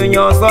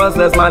 èèyàn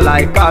success ma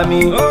like mi.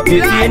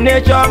 Beauty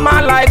nature ma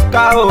like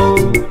o,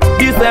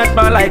 decent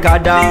ma like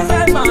ada.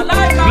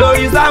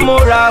 Glory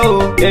Zamora o,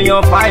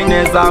 èèyàn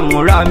finance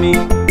Zamora mi.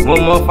 Mo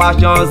mọ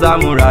fashion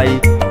Zamora yìí,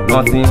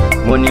 nothing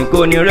mo ní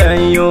kò ní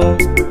rẹ̀yìn o.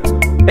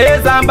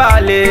 Ezamba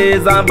le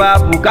zamba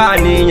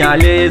bukani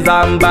nyale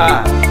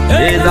zamba.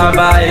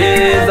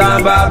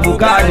 Ezamba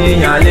bukani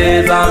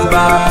nyale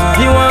zamba.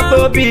 Kí wọ́n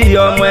tó bí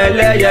ọmọ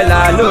ẹlẹ́yẹ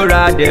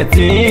l'Alora dẹ̀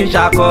tí ń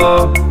ṣakọ.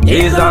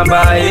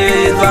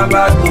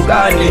 Ezamba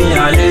bukani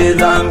nyale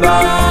zamba.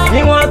 Kí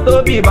wọ́n tó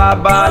bí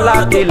bàbá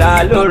lákè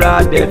l'Alora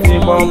dẹ̀ tí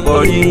ń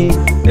bọ́ǹbọ̀rí.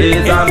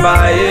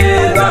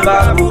 Ezamba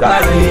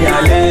bukani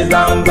nyale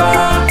zamba.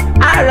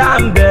 Ara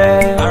ń bẹ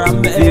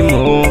tí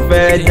mo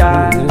fẹ́ dá.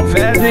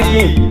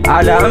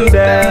 Ara ń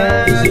bẹ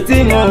tí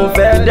mo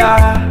fẹ́ dá.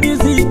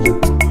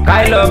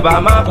 Káìlọ́ba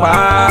má pa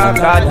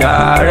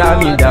kádàrá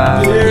mi dá.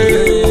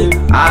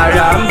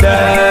 Ara ń bẹ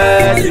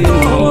tí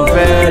mo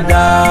fẹ́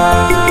dá.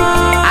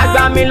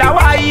 Àgbà mi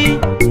làwa yìí,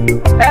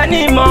 ẹni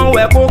mọ̀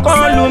wẹ̀ kó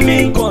kán lu mi.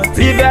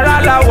 Rivera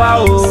làwa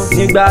o,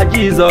 nígbà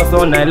Jesus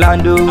ọ̀nà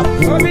ìlàndó.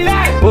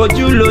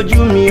 Ojú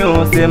lójú mi ò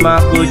ṣe máa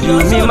kojú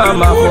mi máa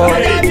máa fọ́.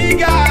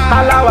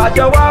 Aláwa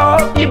jọ̀wọ́ ó,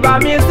 ibà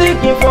mi sì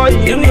kí n fọ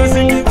yìí ní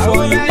mi.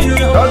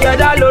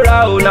 Rugged Alora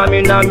o,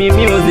 nami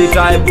music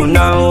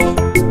tribunal o.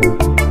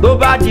 Tó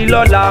bá di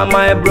lọ́la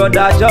my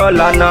brother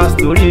ṣọ́la na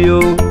story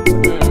o.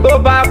 Tó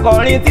bá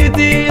kọrin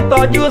títí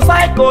tọ́jú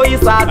psycho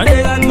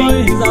ìsàtẹ́ ní.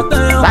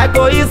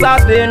 Psycho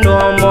ìsàtẹ́ nu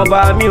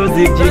ọmọọba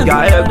music jìgà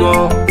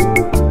ẹ̀gbọ́n.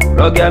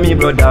 Rugged mi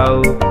brother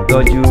o,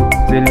 tọ́jú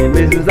tẹ̀lé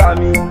mẹ́sùsá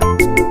mi.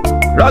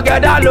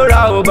 Rugged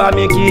Alora o, bá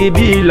mi kí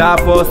bí ìlà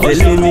fọ́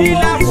sẹ́lẹ̀ mi.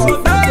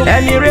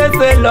 Ẹni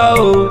rẹ́sẹ̀ lọ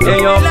o,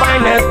 èèyàn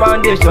finance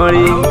foundation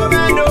rí.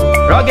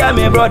 Rugged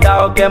mi brother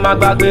ọkẹ má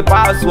gbàgbé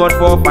password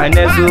for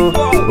finance o.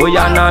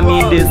 Oya na mi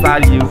dey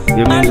salute,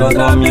 èmi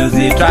gangan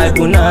music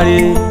tribunal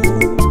rí.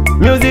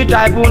 Music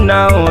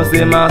tribunal o,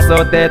 ṣe máa sọ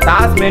tẹ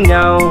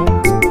Tasmania o.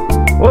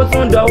 Ó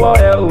tún dọwọ́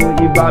ẹ o,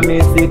 ìbá mi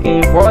sì kí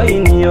n fọ́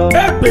ìníyàn.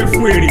 Ẹ pè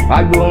fún èrè.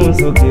 Agbóhùn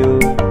sókè o,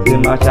 ṣe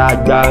máa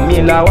ṣàgbà mí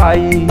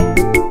láwáyé.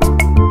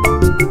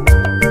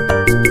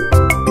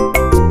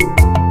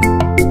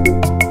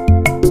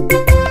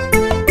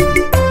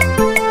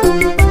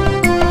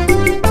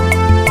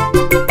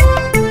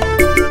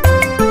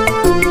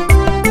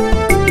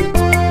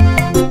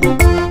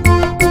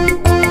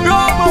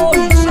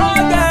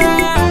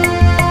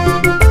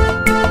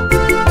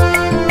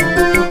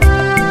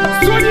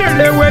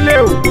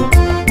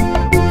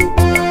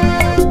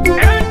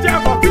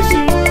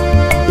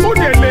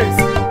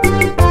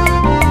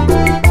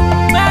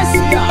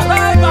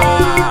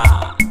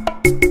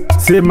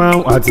 ṣé máa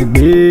àti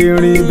gbé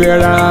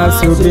Rivera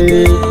sókè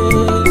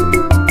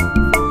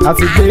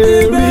àti gbé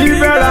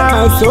Rivera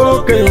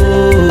sókè o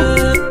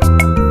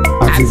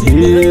àti gbé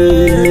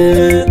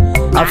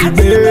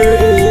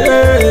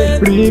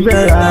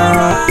Rivera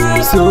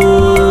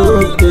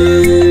sókè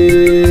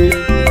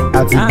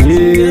àti gbé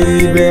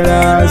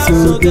Rivera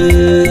sókè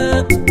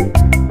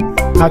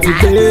àti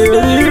gbé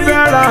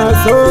Rivera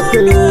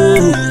sókè o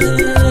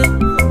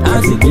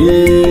àti gbé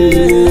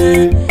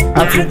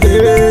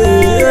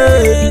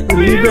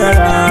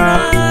Rivera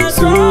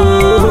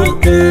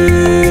sókè.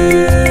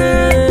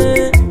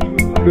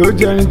 Ló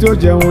jẹni tó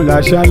jẹun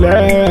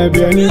làṣálẹ́ bí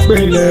ẹni pé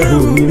ilẹ̀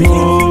òní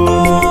mọ́.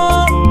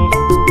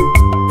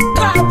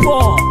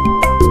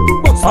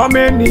 Ọmọ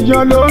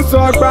ènìyàn ló ń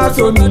sọ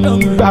gbàsó ní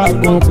ìgbà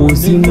kan kò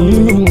sí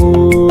nínú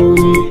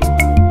orin.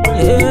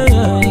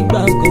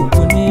 Ìgbà kan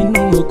kò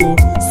nínú oko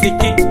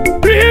síkì.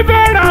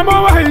 Rivera mọ́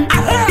wáyé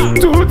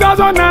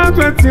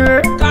 2020.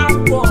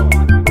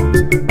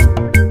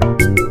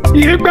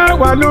 Ìgbà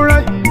wà ló ra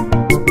yìí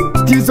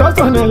Jesus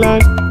on the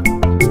land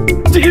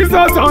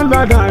Jesus on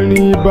the land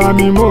ní ibà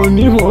mi mo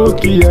ní mo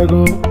kí ẹ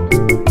gan.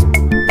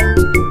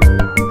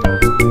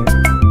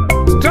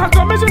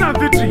 Transformation and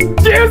victory.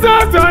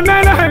 Jesus on the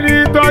land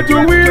ìtọ́jú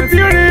wí sí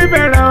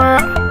Rivera.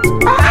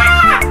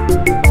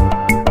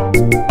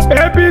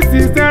 APC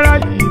sẹ́ra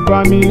ìbà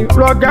mi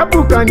rọ̀gẹ́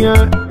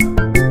buccaneer.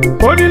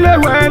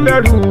 Oníléwé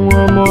ẹlẹ́rù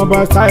ọmọ ọba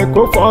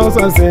ṣáìkó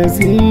fọ́sọ̀sẹ̀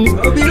sí.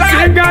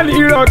 Sígálì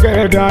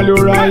rọ̀gẹ̀dà ló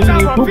ra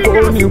ikú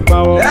kò nípa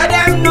ọ.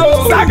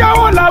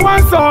 Ságàwọ̀ làwọn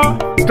sọ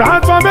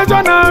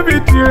transformation and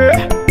victory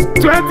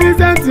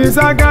 20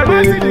 ságàlè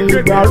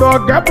ìgbà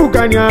rọ̀gẹ́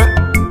buccaneer.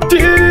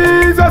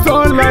 Jesus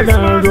ọ̀làdà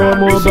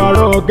ọmọ ọba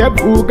rọ̀gẹ́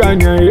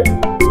buccaneer.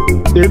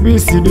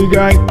 ABC big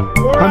guy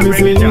àmì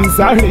sẹ́yìn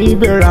sáré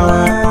Rivera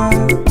wa.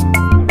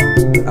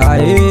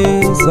 Ayé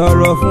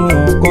sọ̀rọ̀ fún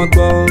ọkàn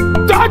gbọ́.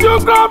 Tọ́jú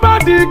kọ́ bá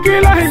di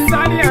kílẹ̀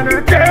ìsàlẹ̀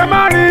ké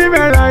má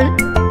Rivera yìí.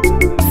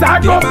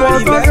 Sáko fọ́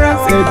sọ́sẹ́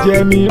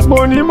ẹ̀jẹ̀ mi mo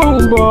ní mò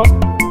ń bọ̀.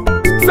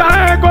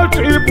 Sáyẹ́kọ̀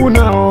tírípù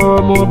náà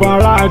ọmọ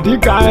bàrà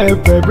àdìgá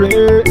ẹ̀fẹ̀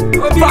bèrè.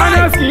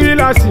 Fáyẹ́sì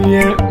kíláàsì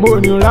yẹn mo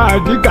ní ra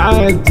àdìgá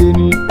ẹ̀jẹ̀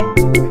ni.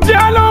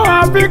 Yẹ́lò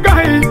Áfíríkà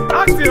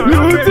yìí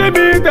lùtí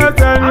mi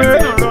tẹ̀sẹ̀ ni.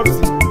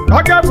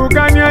 Ọ̀gá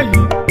buccaneer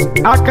yìí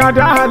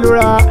àkàdá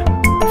Alora.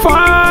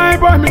 Fine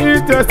boy mi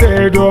tẹ̀sẹ̀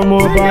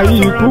ẹ̀dọ̀mọ̀ báyìí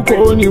ikú kò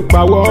ní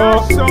pawọ́.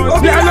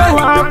 Yẹ́lò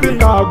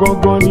Áfíríkà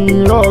gangan ni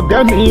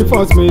rọ̀gẹ́ mi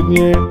first mate ni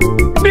ẹ.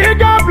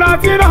 Bíga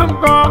platinum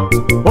kan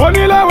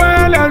oníléwé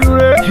ẹlẹ́rù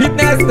rẹ̀.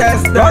 Fitness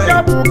tester. Ọ̀gá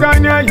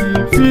buccaneer yìí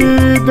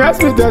fitness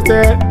mi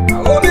tẹ̀sẹ̀.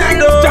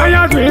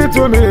 Giant mi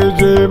tó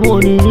méje mo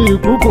ní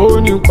ikú kò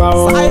ní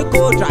pawọ́.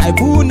 Psycho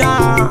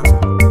tribunal.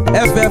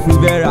 FF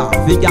Rivera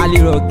Figali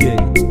Rocket.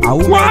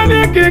 Wọ́n ní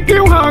kíkí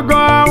wọn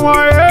gan àwọn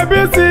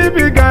ABC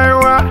bíga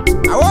ẹ̀wà.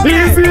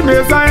 Easy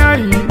Messiah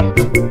yìí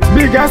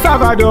bíga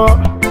Salvador.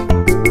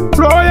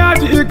 Royal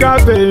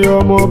Dikate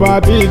ọmọọba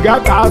bíga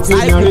tààtì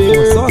yàrá.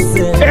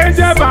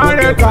 Ẹjẹ́ bá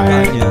rẹ̀ kà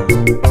ẹ́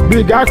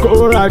bíga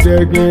kóra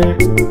dẹ̀gẹ̀.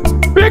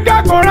 Bíga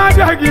kóra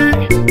dẹ̀gẹ̀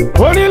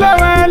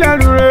oníléwé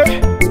ẹlẹ́nu rẹ̀.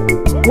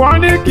 Wọ́n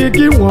ní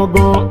kíkí wọn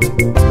gan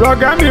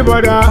rọ̀gẹ́ mi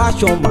bọ̀dá.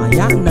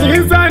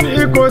 Ìsàn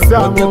kò sí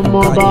àwọn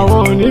ọmọọba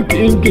wọn ní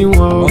kíkí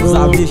wọn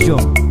gan.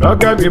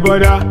 Rọ̀gẹ́ mi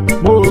bọ̀dá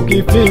mo kì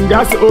í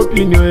fingers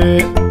opinion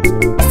ẹ̀.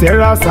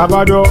 Sarah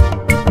Sabado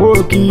mo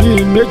kì í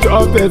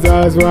major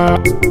peasants wa.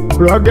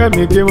 Rọ̀gẹ́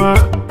mi kí wọn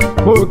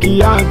mo kì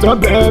í àǹtọ́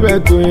bẹ́ẹ̀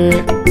tó yẹn.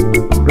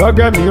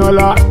 Rọ̀gẹ́ mi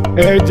ọlá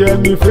ẹ̀jẹ̀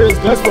mi face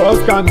let's first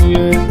scan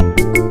yẹn.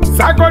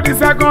 Sáko di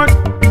second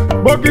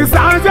mo kì í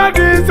sáńsẹ́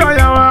di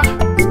sọ̀yà wa.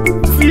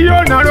 CEO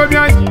Nairobi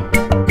ayi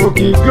mo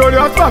kì í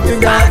glorious for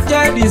fingers.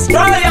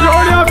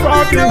 Glorious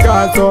for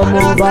fingers ọmọ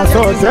ọba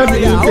sọ̀tẹ́ mi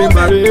ké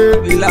màrí.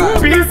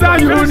 Pizza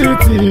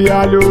Unity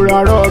Alora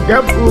rọ̀gẹ́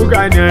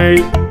buccaneer.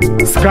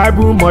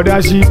 Scribe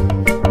mothership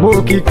mo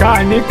kì í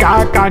kání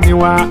kàkání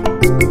wa.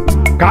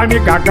 Kání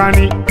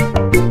kàkání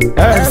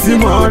FC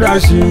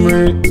mothership mi.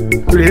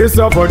 Race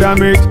of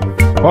ordamage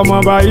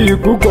ọmọọba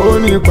ikú kò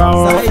ní pa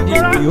wọn.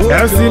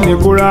 FC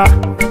nìkúra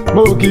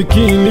mo kì í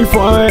kíni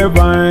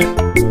forever.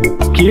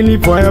 Kíni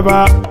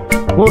forever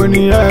mo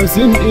ní FC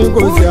ní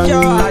kò sí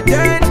àná.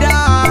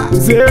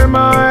 Ṣé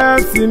máa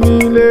FC mi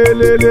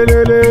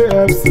lélelélele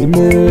FC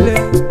mo.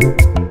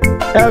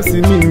 FC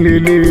mi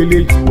lélelélele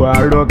you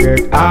are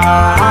rocket.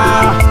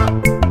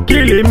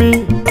 Kill me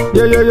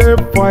yeyeye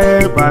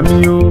forever mi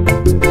o.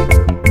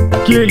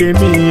 Kill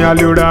me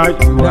Alora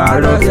you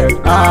are rocket.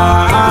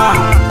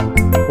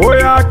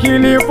 Oya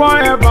kill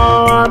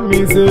forever mi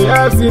ṣe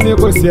FC ní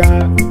kò sí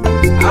àná.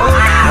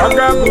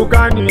 Ọ̀gá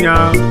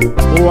buccaneer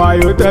wà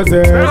yóò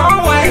tẹ̀sẹ̀.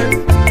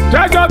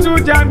 Jẹ́jọ́ tún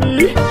jẹ́ mi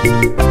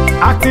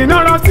àti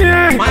nọ́rọ̀ sí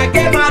ẹ̀.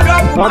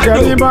 Ọ̀gá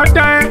mi bọ́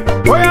tẹ́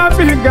bóyá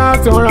fíga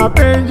sọ̀rọ̀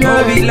péjẹ́.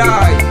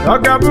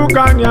 Ọ̀gá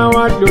buccaneer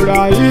wà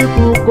lóra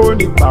ikú kò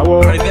ní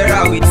pàwọ́.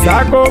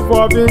 Sáko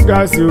fọ́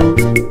fingers o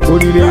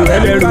onílé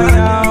ẹlẹ́rù.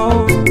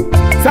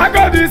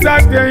 Sáko di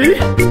sàtẹ̀ yìí.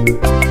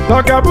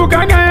 Ọ̀gá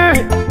buccaneer.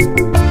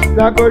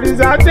 Sáko di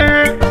sàtẹ̀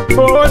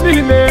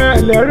onílé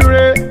ẹlẹ́rù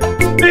rẹ̀.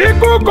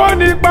 ikú kò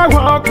ní pa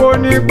wọn kò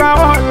ní pa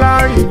wọn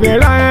la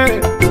Rivera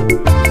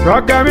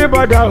Rock me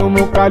bother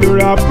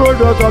Alora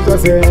product of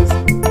success.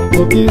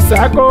 Moki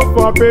Sako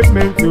for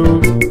pavement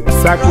too.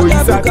 Sako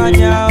is a thing.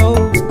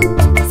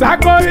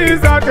 Sako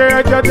is a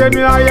thing.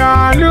 Jotemi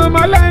aya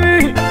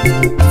lumalani.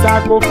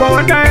 Sako for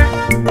one day.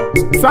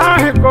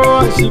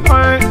 Sako she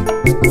fine.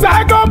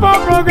 Sako for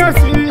progress.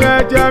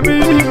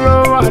 Jemi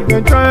hero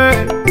adventure.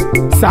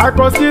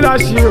 Sako still a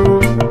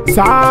show.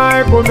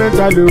 Sako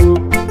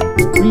mentalo.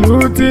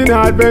 Looting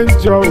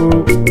adventure.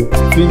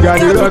 Finger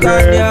the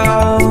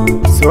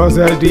rocket.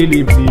 Success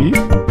delivery.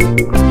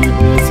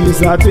 This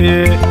is a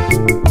thing.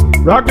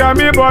 Rock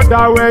me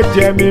butter with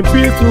Jemmy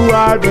peaceful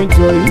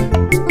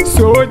adventure.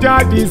 Soldier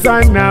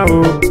designer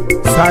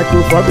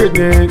Psycho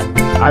forbidden.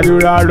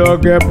 Alora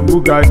rocket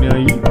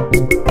buccaneer.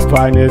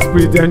 Finest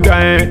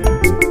pretender.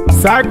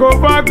 Psycho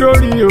for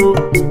glory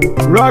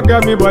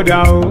Rock me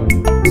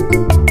butter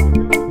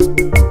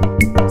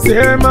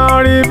Say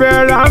my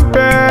Rivera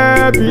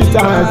baby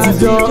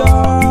Tatijo.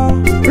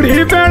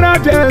 Rivera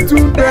de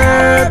tu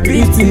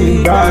baby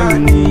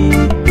Tingani.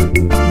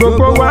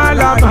 Gbogbo wa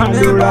la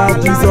Alora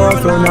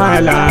Jesus on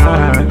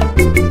island.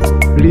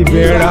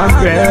 Rivera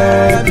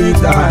baby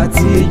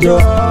Tatijo.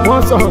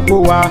 Wọ́n sọ pé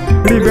wa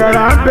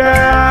Rivera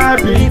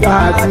baby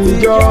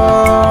Tatijo.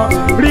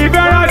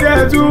 Rivera de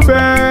tu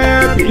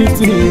baby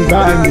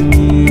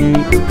Tingani.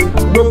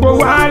 Gbogbo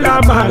wa la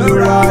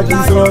Alora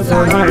Jesus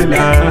on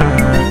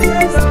island.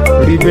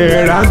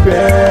 Rivera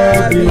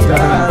baby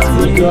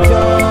Tatijo.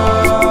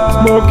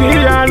 Moki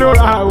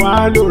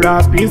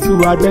Alora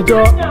peaceful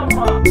adventure.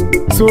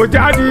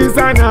 Soldier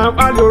designer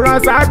Alora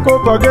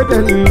Psycho for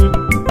getting.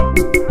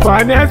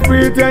 Finest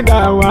pretender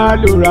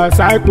Alora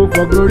Psycho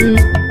for glory.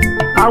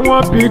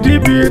 Àwọn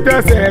PDP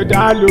tẹ̀sẹ̀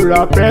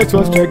Alora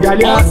precious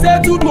regalia.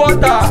 Unsettled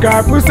water.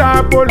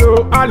 Kapusa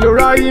polo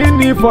Alora yìí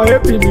ní for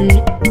epini.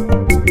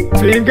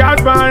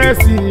 Fingers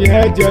barresi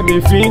ẹ̀jẹ̀ mi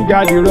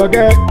finger the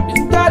rugged.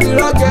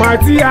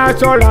 Mighty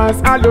assurance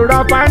Alora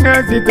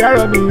finance the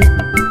terror me.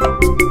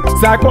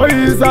 Psycho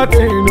is a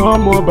thing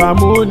ọmọ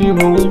bàmú ni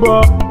mò ń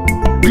bọ̀.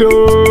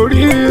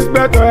 Glory is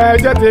better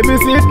ẹ̀jẹ̀ tèmi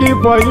seeking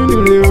for you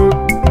nìre o.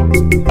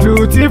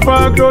 Duty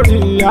for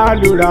glory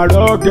Alora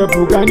rocket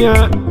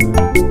buccaneer.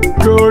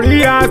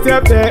 Glory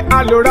accepted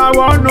Alora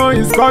one know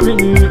is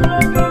coming.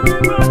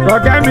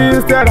 Rocket me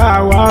Sarah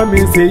wa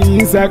mi ṣe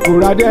yín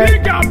sẹ́kùrà dẹ́.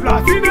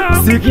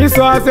 Seeking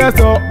success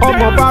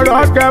ọmọ bá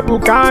rocket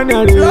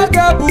buccaneer rè.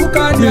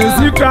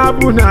 Music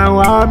travel náà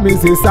wa mi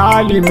ṣe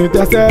sáàlì mi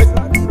tẹ́sẹ̀.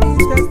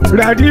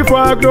 Ready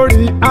for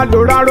glory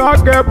Alora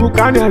rocket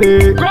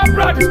buccaneer.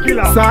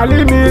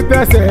 Salimi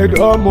tẹsẹ̀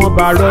ọmọ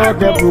bá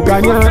rocket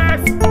buccaneer.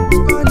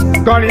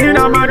 Kọrin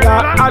amada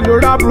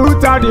Alora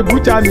brutal the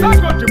butcher ni.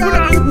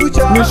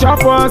 Mi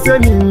ṣọ́pọ̀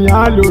sẹ́ni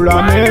Alora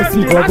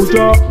mercy for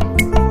butcher.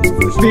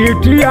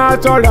 Victory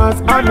assurance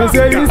àmì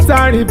ṣe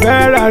Eastern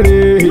Rivera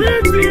rè.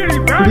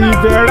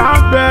 Rivera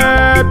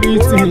baby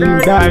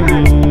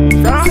Tingani.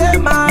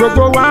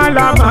 Gbogbo wa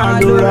la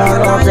Alora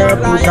rocket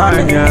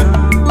buccaneer.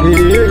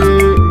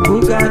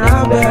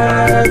 Buccaneer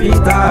baby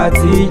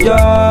Tatijo.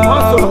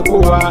 Wọ́n sọ pé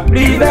wa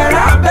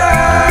Rivera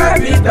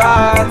baby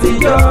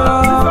Tatijo.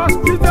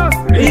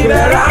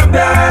 Rivera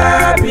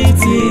baby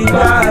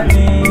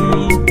Tingani.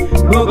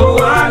 Gbogbo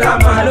wa la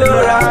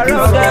Alora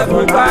rocket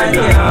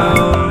buccaneer.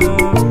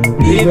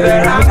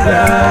 Rivera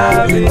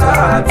baby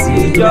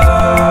Tatijo.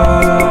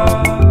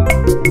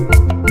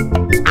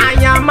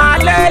 Ayama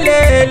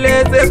lelele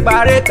se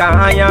pare ka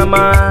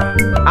ayama.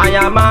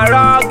 Ayama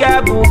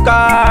rocket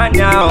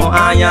buccaneer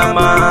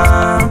ayama.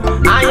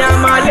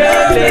 Ayama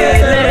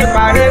lelele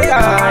pare ka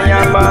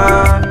ayama.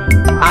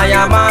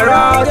 Ayama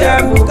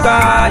rocket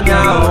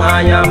buccaneer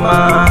ayama.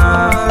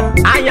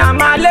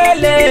 Ayama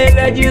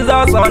lelele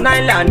Jesus on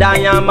island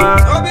ayama.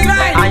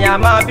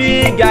 Ayama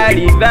big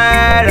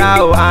Rivera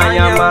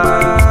ayama.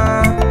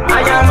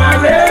 Ayama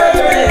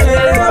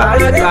lelele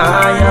pare ka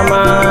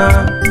ayama.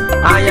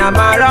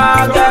 Ayama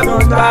rocket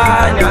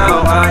buccaneer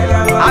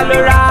ayama.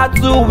 Alora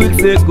 2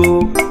 weeks ago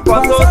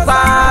for social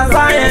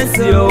science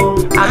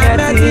I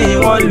met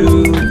him one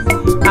lose.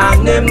 Her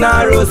name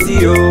na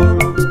Rosie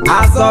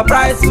I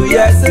surprise to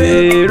hear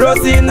say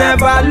Rosie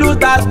never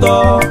lose at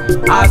all.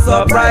 I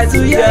surprise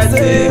to hear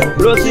say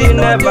Rosie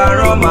never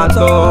run at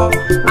all.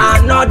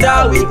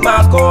 Another week ma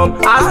come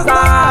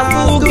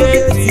after 2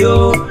 gates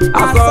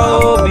I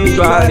saw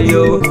obituary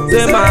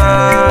say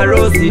my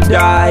Rosie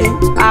die.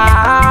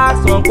 I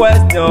ask one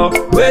question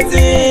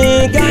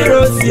wetin kill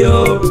Rosie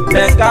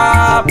Then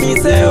cap me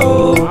say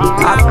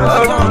I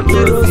can't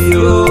Rosie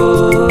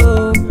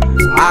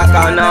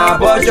Akana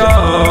abortion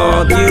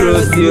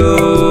Rosie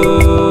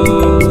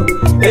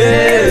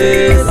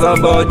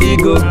somebody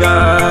go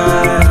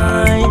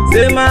down.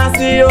 Say my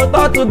see you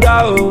thought to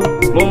go.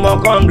 Momo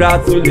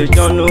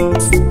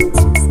congratulations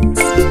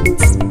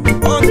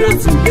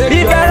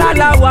Rivera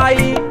la wa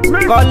yìí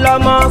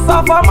kọlọmọ sọ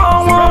fọmọ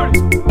wọn.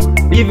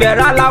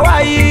 Rivera làwa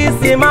yìí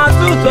sì máa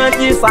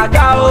 220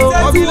 saga o.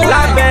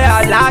 Lábẹ́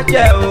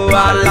aláṣẹ o,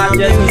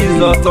 aláṣẹ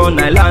Jesus on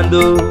island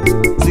o.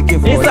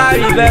 Inside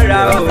Rivera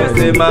o,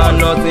 say man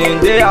nothing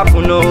dey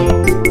happen o.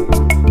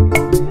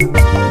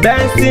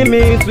 Ben see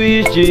me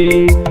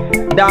switchy,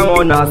 that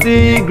one a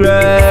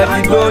cigarette,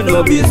 it go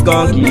no be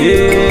skunky,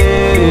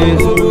 yeah.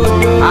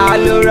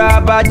 Alora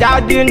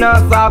bajadi na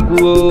saku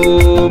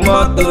o,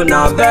 moto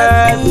na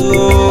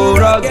vesu,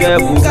 roge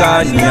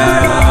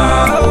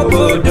buccaneer,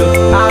 obodo.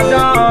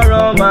 Adan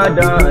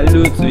Ramadan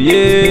lutu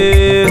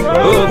ye,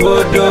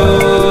 obodo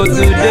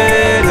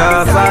today na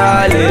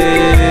sale,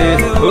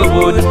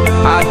 obodo.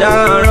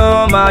 Adan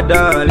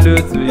Ramadan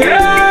lutu ye,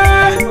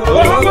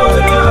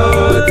 obodo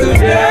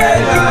today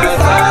na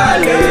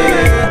sale.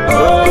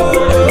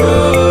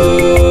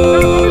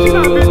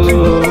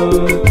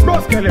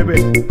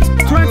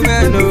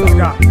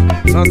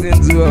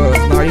 Nothing to